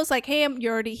one of those like, hey,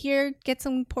 you're already here, get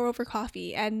some pour over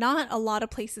coffee. And not a lot of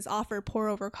places offer pour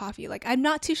over coffee. Like, I'm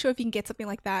not too sure if you can get something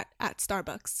like that at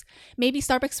Starbucks. Maybe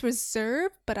Starbucks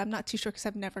Reserve, but I'm not too sure because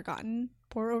I've never gotten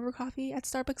pour over coffee at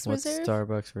Starbucks What's Reserve.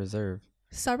 Starbucks Reserve?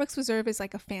 Starbucks Reserve is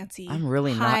like a fancy, I'm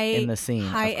really not in the scene of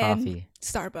high-end coffee.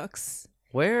 Starbucks.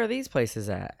 Where are these places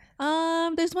at?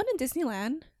 There's one in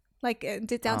Disneyland, like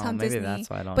downtown maybe Disney. that's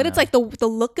why I don't But know. it's like the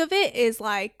look of it is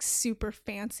like super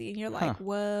fancy, and you're like, Huh.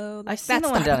 whoa, like, I've seen the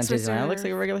one down in Starbucks Disneyland. It looks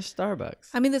like a Reserve. regular Starbucks.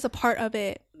 I mean, there's a part of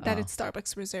it that Oh. it's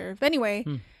Starbucks Reserve. Anyway,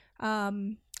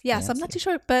 yeah, so I'm not Fancy. too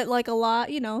sure, but like a lot,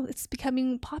 it's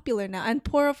becoming popular now. And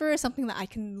pour over is something that I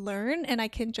can learn, and I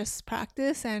can just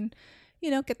practice and,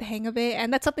 get the hang of it.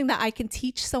 And that's something that I can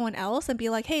teach someone else and be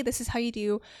like, hey, this is how you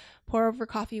do pour over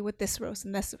coffee with this roast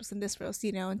and this roast and this roast,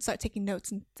 and start taking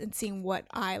notes and seeing what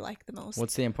I like the most.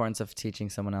 What's the importance of teaching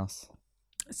someone else?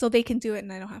 So they can do it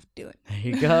and I don't have to do it. There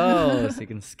you go. So you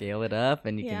can scale it up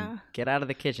and you Yeah. can get out of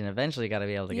the kitchen. Eventually, you got to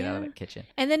be able to get out of Yeah. the kitchen.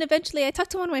 And then eventually I talked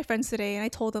to one of my friends today, and I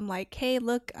told him like, hey,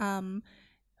 look,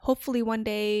 hopefully one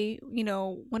day,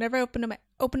 whenever I open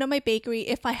up my bakery,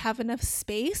 if I have enough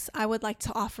space, I would like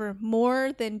to offer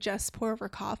more than just pour over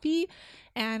coffee.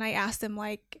 And I asked him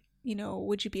like,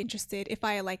 would you be interested if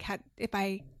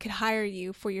I could hire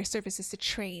you for your services to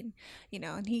train,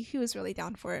 and he was really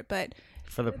down for it. But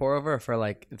For the pour over or for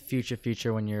like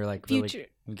future when you're like really, future,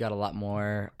 you got a lot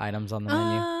more items on the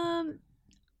menu?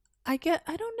 I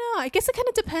don't know. I guess it kind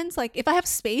of depends. Like, if I have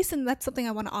space and that's something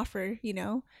I want to offer,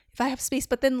 if I have space,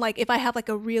 but then like if I have like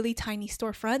a really tiny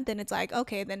storefront, then it's like,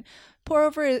 okay, then pour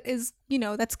over is,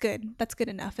 that's good. That's good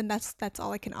enough. And that's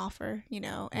all I can offer,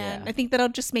 and Yeah. I think that'll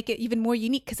just make it even more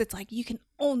unique, because it's like you can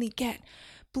only get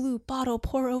blue bottle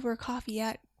pour over coffee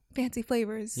at Fancy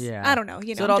Flavors. Yeah. I don't know.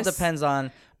 So it all depends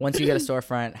on, once you get a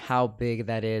storefront, how big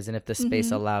that is and if the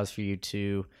space allows for you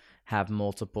to have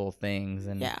multiple things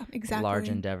and Yeah, exactly. large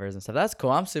endeavors and stuff. That's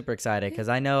cool. I'm super excited because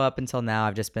I know up until now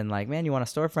I've just been like, man, you want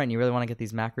a storefront, you really want to get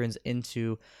these macaroons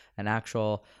into an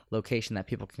actual location that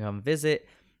people can come visit.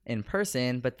 in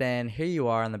person, but then here you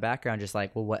are in the background just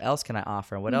like, well, what else can I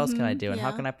offer? What else can I do? And how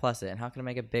yeah. can I plus it? And how can I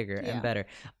make it bigger Yeah. and better?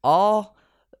 All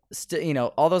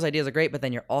all those ideas are great, but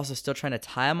then you're also still trying to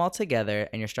tie them all together,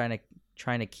 and you're trying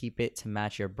to keep it to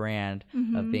match your brand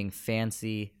of being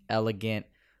fancy, elegant,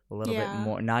 a little bit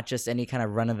more, not just any kind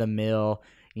of run of the mill,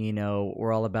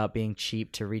 we're all about being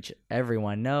cheap to reach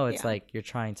everyone. No, it's like you're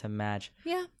trying to match,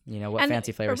 Yeah. What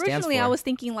Fancy Flavor stands for. Originally, I was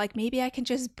thinking like maybe I can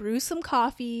just brew some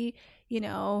coffee,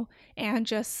 and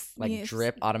just like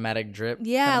automatic drip.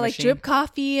 Yeah, kind of like machine. drip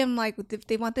coffee. And like if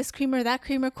they want this creamer, that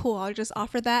creamer, cool. I'll just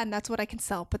offer that, and that's what I can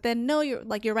sell. But then no,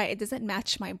 you're right. It doesn't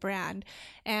match my brand,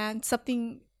 and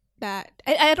something that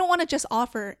I don't want to just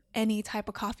offer any type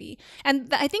of coffee.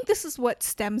 And I think this is what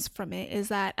stems from it, is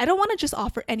that I don't want to just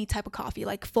offer any type of coffee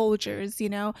like Folgers,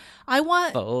 I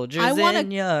want Folgers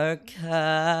in your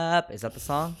cup. Is that the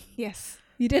song? Yes,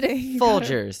 you did it. You got it.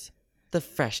 Folgers, the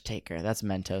fresh taker. That's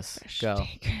Mentos. Go.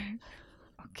 Taker.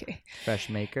 Okay. Fresh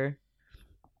maker.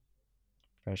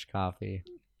 Fresh coffee.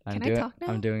 Can I talk now?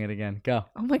 I'm doing it again. Go.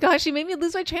 Oh my gosh, you made me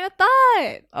lose my train of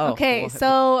thought. Oh, okay, well,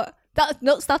 so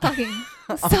no, stop talking.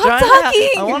 Stop trying talking.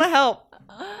 I want to help.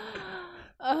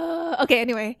 Okay,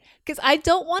 anyway, because I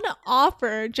don't want to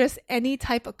offer just any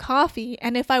type of coffee.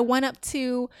 And if I went up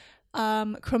to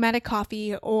Chromatic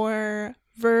Coffee or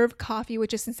Verve Coffee,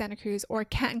 which is in Santa Cruz, or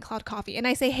Cat and Cloud Coffee, and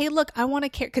I say, hey, look, I want to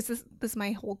carry, because this is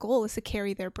my whole goal, is to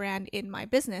carry their brand in my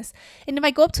business. And if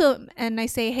I go up to them and I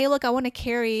say, hey, look, I want to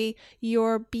carry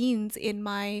your beans in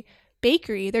my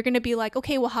bakery, they're going to be like,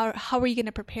 okay, well, how are you going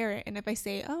to prepare it? And if I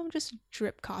say, oh, just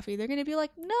drip coffee, they're going to be like,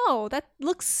 no, that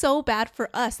looks so bad for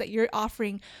us that you're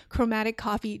offering Chromatic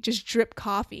Coffee, just drip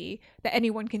coffee that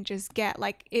anyone can just get.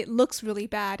 Like, it looks really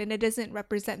bad, and it doesn't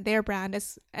represent their brand,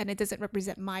 and it doesn't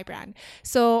represent my brand.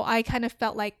 So I kind of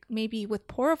felt like maybe with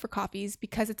pour over coffees,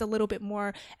 because it's a little bit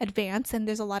more advanced and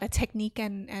there's a lot of technique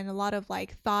and a lot of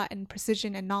like thought and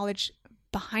precision and knowledge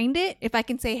behind it, if I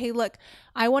can say, hey, look,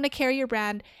 I want to carry your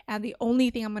brand, and the only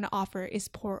thing I'm going to offer is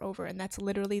pour over, and that's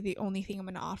literally the only thing I'm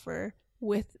going to offer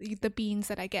with the beans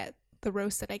that I get, the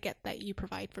roast that I get that you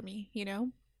provide for me,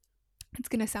 it's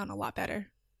going to sound a lot better.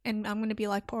 And I'm going to be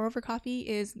like, pour over coffee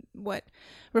is what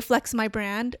reflects my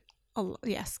brand.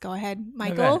 Yes, go ahead,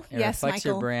 Michael. Okay. It Yes, reflects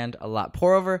Michael. your brand a lot.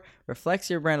 Pour over reflects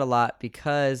your brand a lot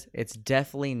because it's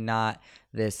definitely not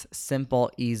this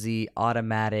simple, easy,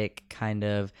 automatic kind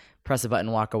of press a button,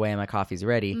 walk away, and my coffee's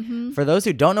ready. For those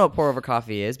who don't know what pour over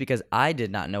coffee is, because I did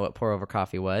not know what pour over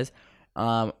coffee was,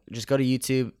 just go to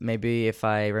YouTube. Maybe if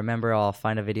I remember, I'll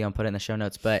find a video and put it in the show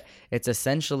notes. But it's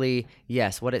essentially,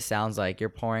 yes, what it sounds like. You're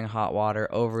pouring hot water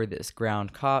over these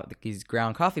ground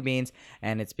coffee beans,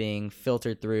 and it's being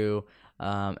filtered through,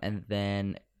 and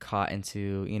then caught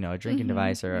into a drinking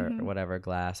device or whatever,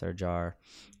 glass or jar.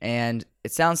 And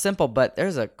it sounds simple, but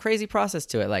there's a crazy process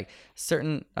to it, like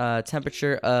certain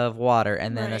temperature of water,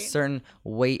 and then a Right. certain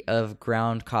weight of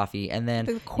ground coffee, and then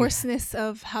The coarseness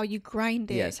of how you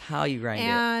grind it. yes, how you grind it.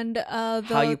 And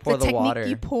How you pour the technique water.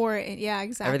 you pour it. Yeah,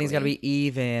 exactly. Everything's got to be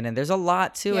even, and there's a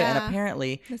lot to it. And Yeah.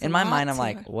 apparently, There's in a my lot mind, I'm to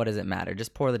like, it. what does it matter?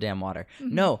 Just pour the damn water.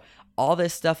 No, all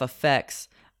this stuff affects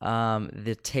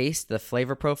the taste, the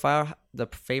flavor profile,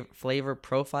 flavor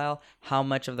profile, how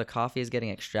much of the coffee is getting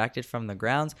extracted from the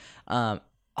grounds,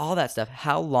 all that stuff,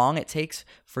 how long it takes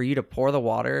for you to pour the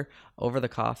water over the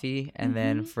coffee and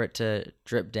then for it to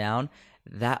drip down.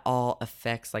 That all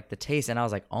affects like the taste. And I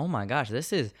was like, oh my gosh,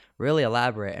 this is really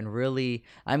elaborate and really,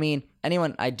 I mean,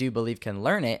 anyone I do believe can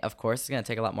learn it. Of course, it's going to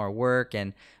take a lot more work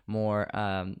and more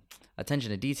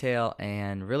attention to detail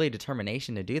and really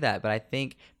determination to do that. But I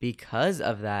think because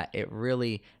of that, it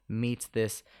really meets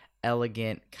this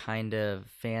elegant kind of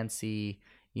fancy,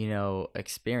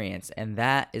 experience. And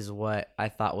that is what I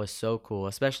thought was so cool,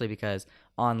 especially because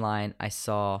online I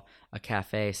saw a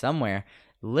cafe somewhere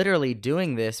literally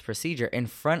doing this procedure in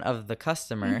front of the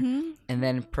customer and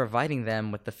then providing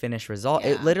them with the finished result.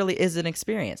 It Yeah. literally is an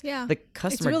experience. Yeah. The It's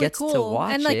customer really gets cool. to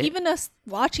watch and like it. even us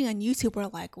watching on YouTube, we're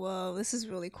like, whoa, this is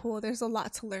really cool. There's a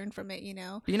lot to learn from it,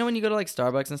 When you go to like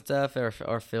Starbucks and stuff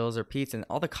or Phil's or Pete's, and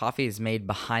all the coffee is made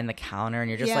behind the counter, and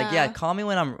you're just like, Yeah. yeah, call me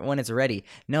when it's ready.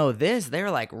 No,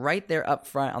 they're like right there up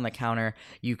front on the counter.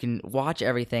 You can watch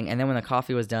everything, and then when the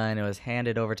coffee was done, it was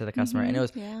handed over to the customer, and it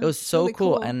was Yeah. it was so Really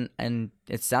cool. cool. And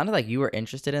it sounded like you were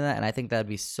interested in that, and I think that'd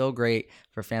be so great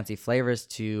for Fancy Flavors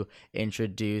to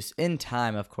introduce in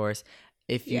time, of course,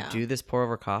 if you Yeah. do this pour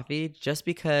over coffee, just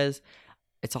because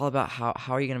it's all about how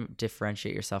are you going to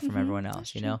differentiate yourself from everyone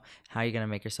else, you know? How are you going to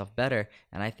make yourself better?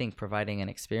 And I think providing an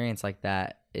experience like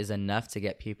that is enough to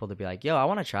get people to be like, yo, I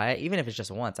want to try it, even if it's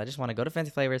just once. I just want to go to Fancy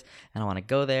Flavors and I want to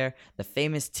go there, the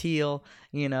famous teal,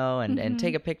 you know, and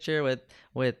take a picture with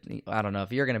I don't know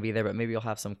if you're going to be there, but maybe you'll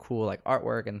have some cool like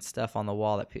artwork and stuff on the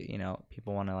wall that, you know,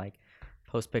 people want to like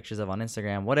post pictures of on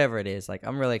Instagram, whatever it is. Like,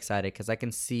 I'm really excited because I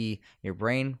can see your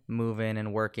brain moving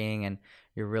and working, and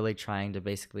you're really trying to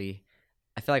basically,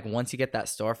 I feel like once you get that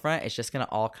storefront, it's just going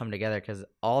to all come together because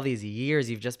all these years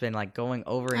you've just been like going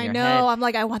over in your head. I know. I'm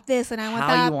like, I want this and I want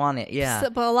that. How you want it. Yeah. So,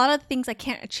 but a lot of things I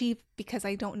can't achieve because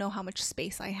I don't know how much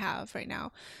space I have right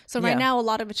now. So right now, a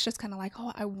lot of it's just kind of like,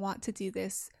 oh, I want to do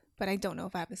this, but I don't know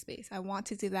if I have the space. I want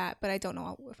to do that, but I don't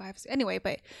know if I have anyway.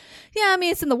 But yeah, I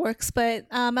mean, it's in the works, but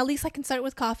at least I can start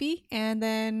with coffee and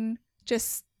then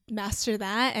just master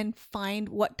that and find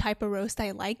what type of roast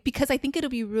I like, because I think it'll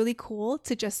be really cool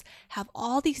to just have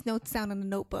all these notes down in a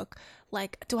notebook.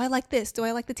 Like, do I like this? Do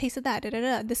I like the taste of that?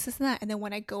 This and that. And then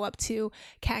when I go up to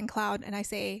Cat and Cloud and I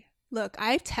say, look,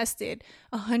 I've tested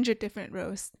 100 different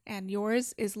roasts and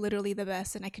yours is literally the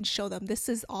best, and I can show them this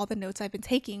is all the notes I've been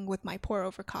taking with my pour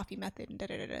over coffee method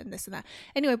and this and that.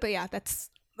 Anyway, but yeah,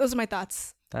 those are my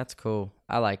thoughts. That's cool.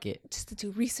 I like it. Just to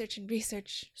do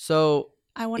research. So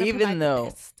I want to even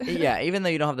though the best. even though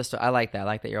you don't have the store, I like that. I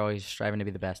like that you're always striving to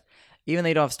be the best. Even though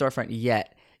you don't have storefront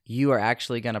yet, you are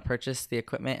actually going to purchase the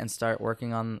equipment and start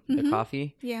working on the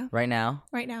coffee right now.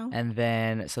 And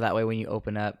then so that way when you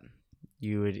open up,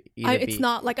 you would either it's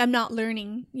not like I'm not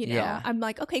learning, you know. Yeah. I'm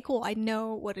like, okay, cool, I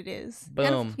know what it is. Boom.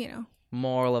 And, you know.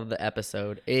 Moral of the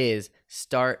episode is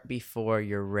start before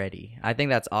you're ready. I think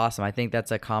that's awesome. I think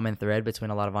that's a common thread between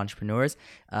a lot of entrepreneurs.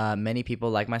 Many people,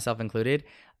 like myself included,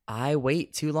 I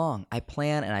wait too long. I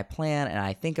plan and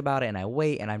I think about it and I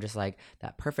wait, and I'm just like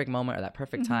that perfect moment or that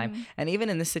perfect time. And even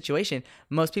in this situation,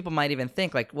 most people might even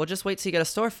think like, well, just wait till you get a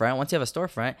storefront. Once you have a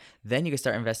storefront, then you can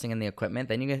start investing in the equipment.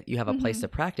 Then you have a place to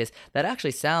practice. That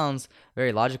actually sounds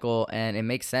very logical and it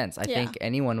makes sense. I think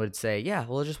anyone would say, yeah,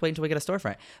 we'll just wait until we get a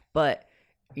storefront. But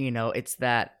you know, it's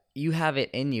that you have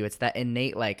it in you. It's that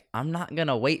innate, like, I'm not going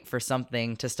to wait for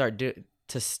something to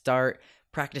start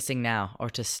practicing now, or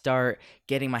to start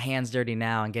getting my hands dirty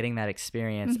now and getting that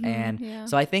experience.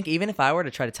 So I think even if I were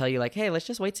to try to tell you like, hey, let's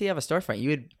just wait till you have a storefront, you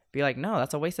would be like, no,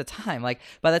 that's a waste of time. Like,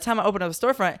 by the time I open up a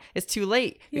storefront, it's too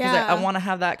late because I want to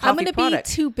have that coffee I'm gonna product.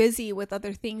 be too busy with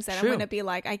other things that I'm going to be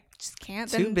like, I just can't.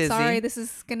 Too then, busy. Sorry, this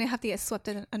is going to have to get swept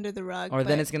under the rug. Or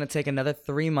then it's going to take another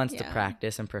 3 months to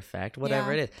practice and perfect,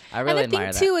 whatever it is. I really admire that.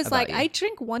 And the thing too is like, you. I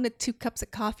drink 1 to 2 cups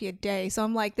of coffee a day. So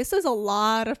I'm like, this is a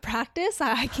lot of practice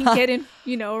I can get in,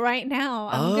 you know, right now.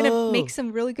 I'm going to make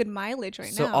some really good mileage now.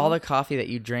 So all the coffee that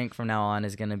you drink from now on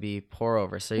is going to be pour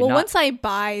over. So once I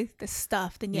buy the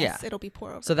stuff, then yes, it'll be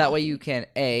pour over. So that way you can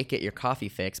A, get your coffee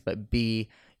fix, but B,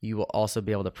 you will also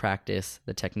be able to practice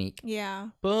the technique. Yeah.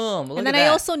 Boom. Look and then at that. I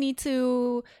also need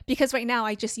to, because right now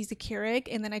I just use a Keurig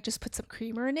and then I just put some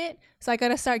creamer in it. So I got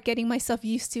to start getting myself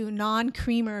used to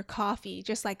non-creamer coffee,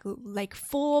 just like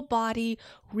full body,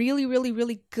 really, really,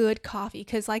 really good coffee.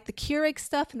 Because like the Keurig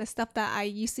stuff and the stuff that I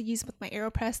used to use with my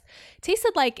AeroPress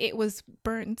tasted like it was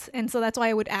burnt. And so that's why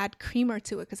I would add creamer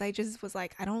to it, because I just was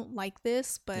like, I don't like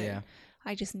this, but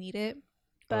I just need it.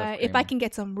 But if I can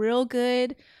get some real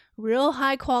good, real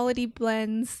high quality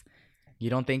blends. You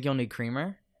don't think you'll need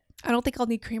creamer? I don't think I'll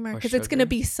need creamer because it's going to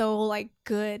be so like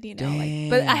good, you know.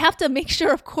 Dang. Like, but I have to make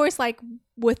sure, of course, like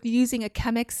with using a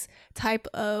Chemex type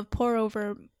of pour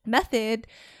over method,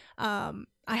 I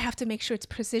have to make sure it's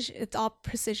precision. It's all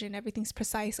precision. Everything's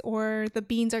precise, or the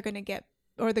beans are going to get,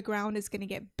 or the ground is going to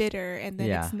get bitter, and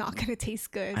then it's not going to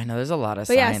taste good. I know there's a lot of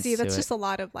but science that's to just a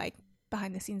lot of like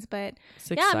behind the scenes, but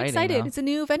it's exciting, I'm excited. though. It's a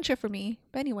new venture for me.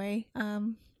 But anyway,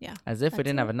 As if we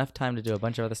didn't have enough time to do a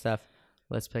bunch of other stuff.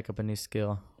 Let's pick up a new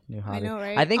skill, new hobby. I know,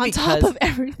 right? I think on because top of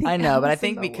everything. I know, but I else in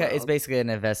think the because it's world. basically an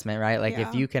investment, right? Like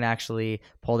if Yeah. you can actually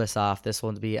pull this off, this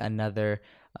will be another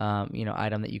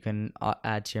item that you can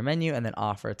add to your menu and then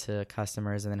offer to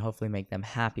customers, and then hopefully make them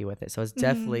happy with it. So it's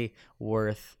definitely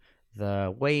worth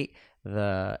the wait,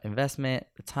 the investment,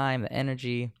 the time, the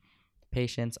energy,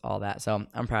 patience, all that. So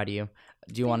I'm proud of you.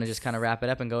 Do you want to just kind of wrap it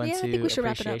up and go into I think we should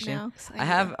wrap it up appreciation? now. 'Cause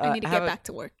I need to get back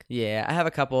to work. Yeah, I have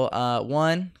a couple.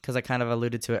 One, because I kind of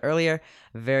alluded to it earlier,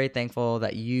 very thankful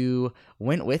that you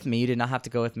went with me. You did not have to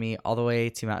go with me all the way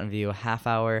to Mountain View, a half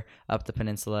hour up the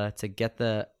peninsula to get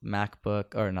the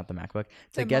MacBook, or not the MacBook,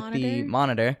 to get the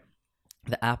monitor.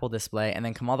 the Apple display, and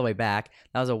then come all the way back.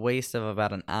 That was a waste of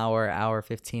about an hour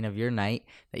 15 of your night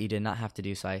that you did not have to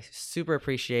do. So I super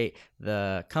appreciate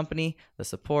the company, the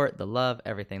support, the love,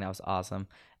 everything. That was awesome.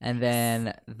 And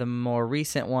then the more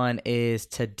recent one is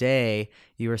today.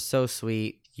 You were so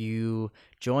sweet. You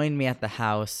joined me at the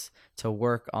house to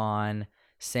work on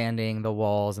sanding the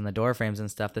walls and the door frames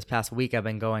and stuff. This past week I've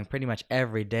been going pretty much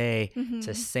every day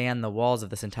to sand the walls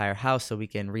of this entire house so we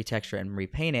can retexture and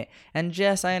repaint it. And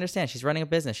Jess, I understand, she's running a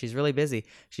business, she's really busy,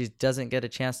 she doesn't get a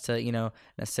chance to, you know,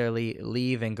 necessarily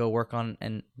leave and go work on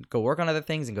other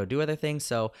things and go do other things.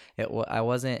 So I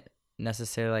wasn't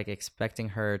necessarily like expecting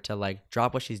her to like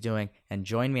drop what she's doing and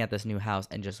join me at this new house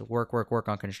and just work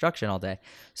on construction all day.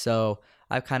 So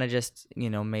I've kind of just, you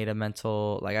know, made a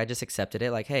mental, like, I just accepted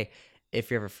it, like, hey, if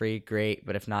you're ever free, great.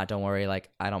 But if not, don't worry. Like,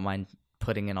 I don't mind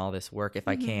putting in all this work if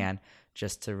I can,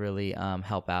 just to really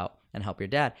help out and help your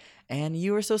dad. And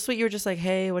you were so sweet. You were just like,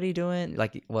 hey, what are you doing?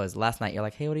 Like, it was last night. You're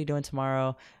like, hey, what are you doing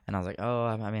tomorrow? And I was like, oh,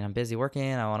 I'm busy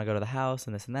working. I want to go to the house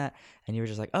and this and that. And you were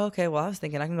just like, oh, okay, well, I was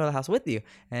thinking I can go to the house with you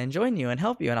and join you and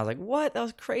help you. And I was like, what? That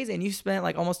was crazy. And you spent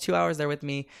like almost 2 hours there with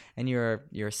me, and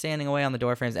you're sanding away on the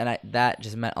door frames. And that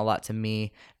just meant a lot to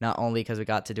me, not only because we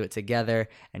got to do it together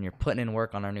and you're putting in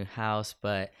work on our new house,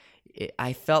 but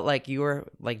I felt like you were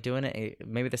like doing it.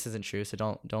 Maybe this isn't true, so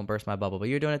don't burst my bubble. But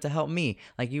you were doing it to help me.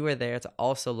 Like, you were there to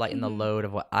also lighten the load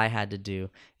of what I had to do.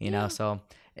 You know. So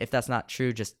if that's not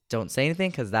true, just don't say anything,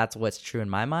 because that's what's true in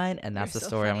my mind, and that's the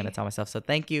story I'm going to tell myself. So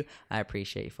thank you. I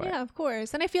appreciate you for it. Yeah, of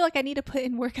course. And I feel like I need to put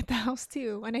in work at the house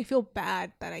too, and I feel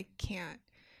bad that I can't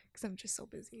because I'm just so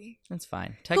busy. That's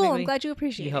fine. Cool. I'm glad you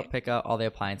appreciate it. You helped pick out all the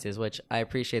appliances, which I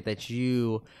appreciate that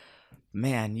you.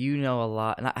 Man, you know a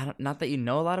lot. Not that you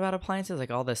know a lot about appliances,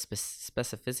 like all the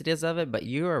specificities of it, but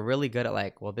you are really good at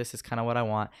like, well, this is kind of what I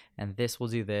want, and this will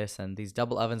do this, and these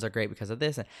double ovens are great because of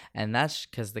this, and that's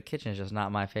because the kitchen is just not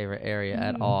my favorite area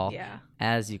at all. Yeah.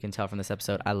 As you can tell from this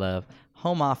episode, I love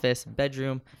home office,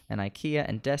 bedroom, and IKEA,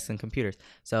 and desks and computers.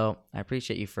 So I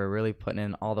appreciate you for really putting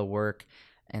in all the work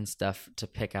and stuff to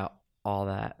pick out all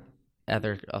that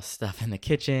other stuff in the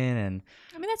kitchen. And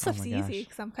I mean, that stuff's easy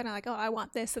because I'm kind of like, oh, I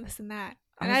want this and this and that,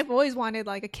 and I've always wanted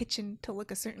like a kitchen to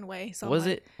look a certain way. So was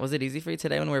it easy for you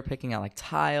today when we were picking out like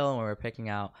tile and we were picking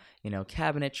out, you know,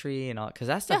 cabinetry and all, because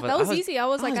that stuff that was easy. I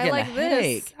was like, I like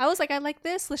this. I was like, I like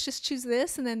this. Let's just choose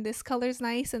this, and then this color's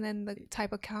nice, and then the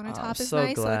type of countertop is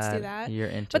nice. So let's do that. You're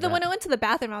into but then when I went to the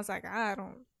bathroom, I was like, I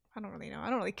don't really know. I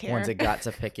don't really care. Once it got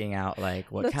to picking out like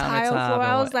what the countertop, tile floor,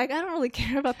 I was like, I don't really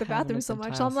care about the bathroom so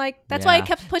much. So I'm like, that's why I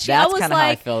kept pushing. That's I was kind of how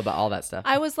I feel about all that stuff.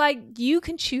 I was like, you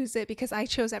can choose it, because I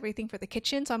chose everything for the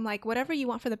kitchen. So I'm like, whatever you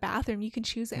want for the bathroom, you can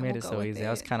choose it. You made it so easy. I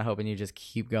was kind of hoping you just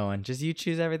keep going. Just you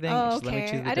choose everything. Oh, just let me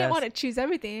choose the I didn't want to choose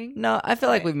everything. No, I feel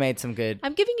like we've made some good.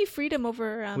 I'm giving you freedom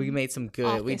over. We made some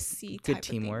good. Good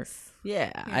teamwork.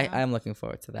 Yeah, I'm looking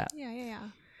forward to that. Yeah.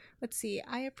 Let's see.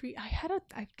 I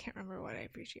can't remember what I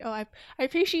appreciate. Oh, I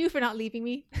appreciate you for not leaving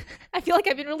me. I feel like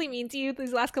I've been really mean to you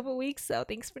these last couple of weeks. So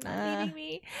thanks for not leaving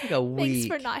me. Like a week. Thanks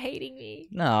for not hating me.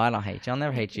 No, I don't hate you. I'll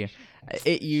never hate you.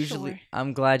 It usually. Sure.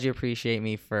 I'm glad you appreciate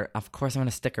me for. Of course, I'm gonna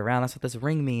stick around. That's what this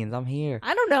ring means. I'm here.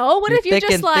 I don't know. What if you're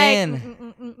just like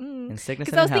in sickness and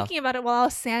Because I was thinking about it while I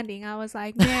was sanding. I was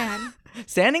like, man.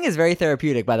 Sanding is very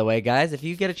therapeutic, by the way, guys. If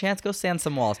you get a chance, go sand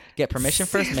some walls. Get permission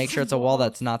first. Make sure it's a wall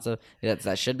that's not so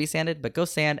that should be sanded. But go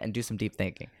sand and do some deep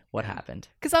thinking. What happened?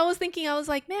 Because I was thinking, I was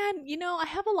like, man, you know, I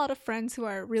have a lot of friends who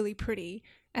are really pretty,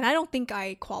 and I don't think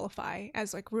I qualify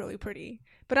as like really pretty.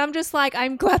 But I'm just like,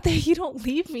 I'm glad that you don't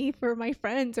leave me for my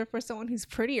friends or for someone who's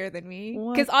prettier than me.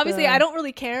 Because obviously I don't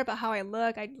really care about how I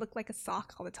look. I look like a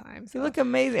sock all the time. So. You look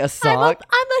amazing. A sock?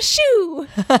 I'm a shoe.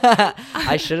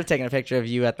 I should have taken a picture of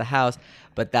you at the house,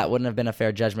 but that wouldn't have been a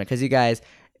fair judgment. Because you guys,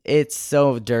 it's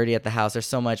so dirty at the house. There's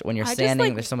so much, when you're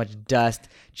sanding, there's so much dust.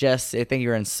 Just, I think you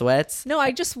were in sweats. No,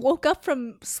 I just woke up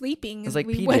from sleeping. It was like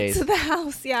we PJs. Went to the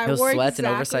house. Yeah, I wore sweats and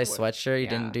oversized sweatshirt. You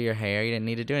didn't do your hair. You didn't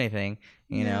need to do anything.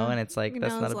 You know, and it's like,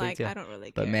 that's not a big deal. I don't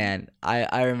really care. But man, I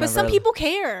remember. But some people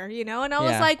care, you know? And I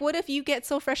was like, what if you get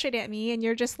so frustrated at me and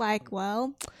you're just like,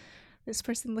 well, this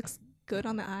person looks good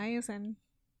on the eyes and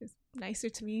is nicer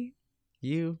to me.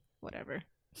 Whatever.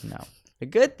 No. The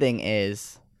good thing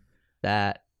is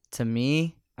that, to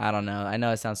me, I don't know. I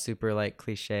know it sounds super like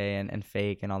cliche and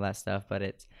fake and all that stuff, but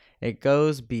it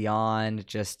goes beyond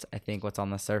just, I think, what's on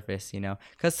the surface, you know?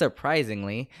 Because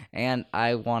surprisingly, and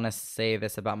I want to say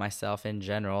this about myself in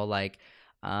general, like,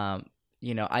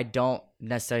 you know, I don't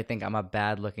necessarily think I'm a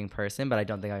bad looking person, but I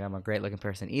don't think I'm a great looking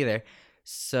person either.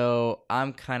 So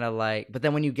I'm kind of like, but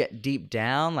then when you get deep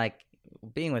down, like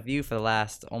being with you for the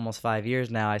last almost 5 years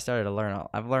now, I've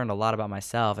learned a lot about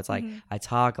myself. It's like I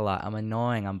talk a lot, I'm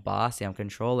annoying, I'm bossy, I'm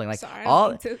controlling, like Sorry, I all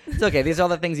don't mean to. it's okay, these are all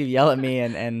the things you yell at me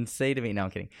and say to me. No,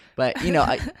 I'm kidding. But you know,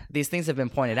 these things have been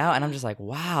pointed out, and I'm just like,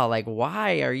 wow, like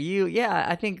why are you, yeah,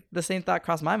 I think the same thought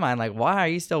crossed my mind, like why are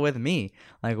you still with me?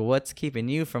 Like what's keeping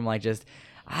you from like just,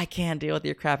 I can't deal with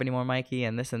your crap anymore, Mikey,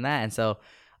 and this and that. And so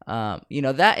you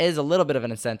know, that is a little bit of an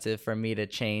incentive for me to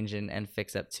change and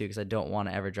fix up too, because I don't want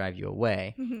to ever drive you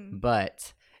away.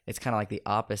 But it's kind of like the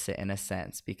opposite in a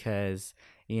sense, because,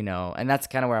 you know, and that's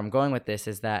kind of where I'm going with this,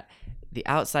 is that the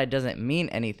outside doesn't mean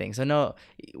anything. So no,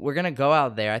 we're going to go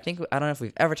out there. I don't know if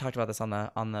we've ever talked about this on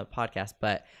the podcast,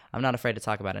 but I'm not afraid to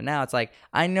talk about it now. It's like,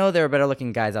 I know there are better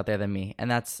looking guys out there than me,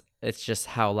 and it's just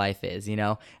how life is, you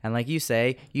know? And like you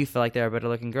say, you feel like there are better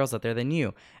looking girls out there than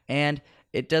you. And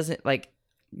it doesn't, like,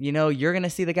 you know, you're going to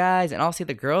see the guys and I'll see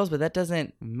the girls, but that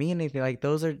doesn't mean anything. Like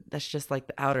that's just like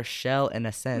the outer shell in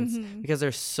a sense, because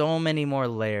there's so many more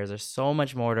layers. There's so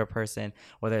much more to a person,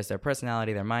 whether it's their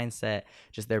personality, their mindset,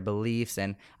 just their beliefs.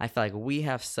 And I feel like we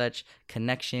have such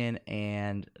connection,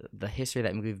 and the history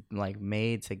that we've like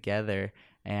made together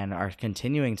and are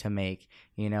continuing to make,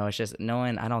 you know, it's just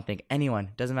knowing, I don't think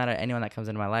doesn't matter, anyone that comes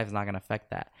into my life is not going to affect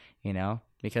that, you know?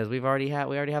 Because we already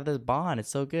have this bond. It's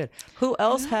so good. Who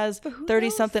else has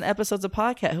 30-something episodes of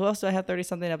podcast? Who else do I have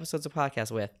 30-something episodes of podcast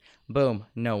with? Boom.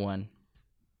 No one.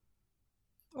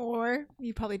 Or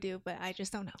you probably do, but I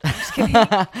just don't know. I'm just kidding.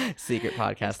 Secret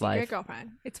podcast Secret life.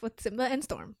 girlfriend. It's with Simba and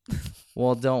Storm.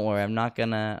 Well, don't worry. I'm not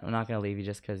gonna leave you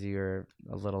just because you're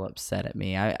a little upset at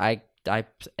me. I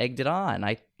egged it on.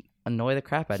 I annoy the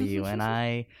crap out of you, and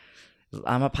I'm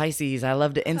a Pisces. I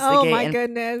love to instigate Oh my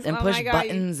goodness. and Oh push my God,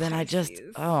 buttons, you and I just,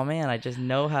 Pisces. oh man, I just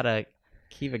know how to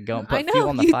keep it going, I put fuel know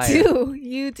on the you fire. do.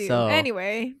 You do. So-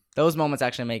 Anyway. Those moments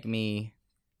actually make me,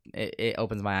 it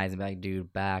opens my eyes and be like,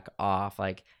 dude, back off.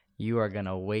 Like, you are going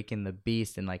to awaken the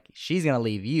beast, and like, she's going to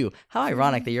leave you. How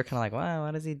ironic that you're kind of like, wow,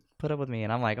 why does he put up with me?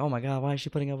 And I'm like, oh my God, why is she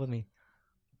putting up with me?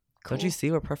 Don't you Cool.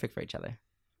 see we're perfect for each other?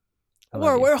 I love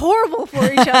Or you. we're horrible for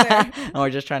each other. And we're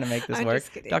just trying to make this I'm work.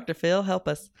 just kidding. Dr. Phil, help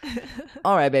us.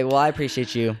 All right, babe. Well, I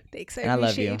appreciate you. Thanks. I And I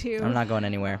love appreciate you. you. I'm not going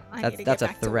anywhere. I need to That's get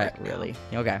a back to threat, work now. really.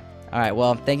 Okay. All right.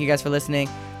 Well, thank you guys for listening.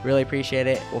 Really appreciate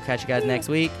it. We'll catch you guys next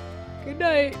week. Good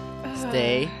night.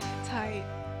 Stay tight.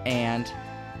 and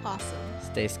Awesome.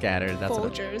 stay scattered. That's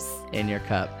what Folgers. in your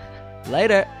cup.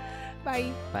 Later.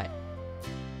 Bye. Bye.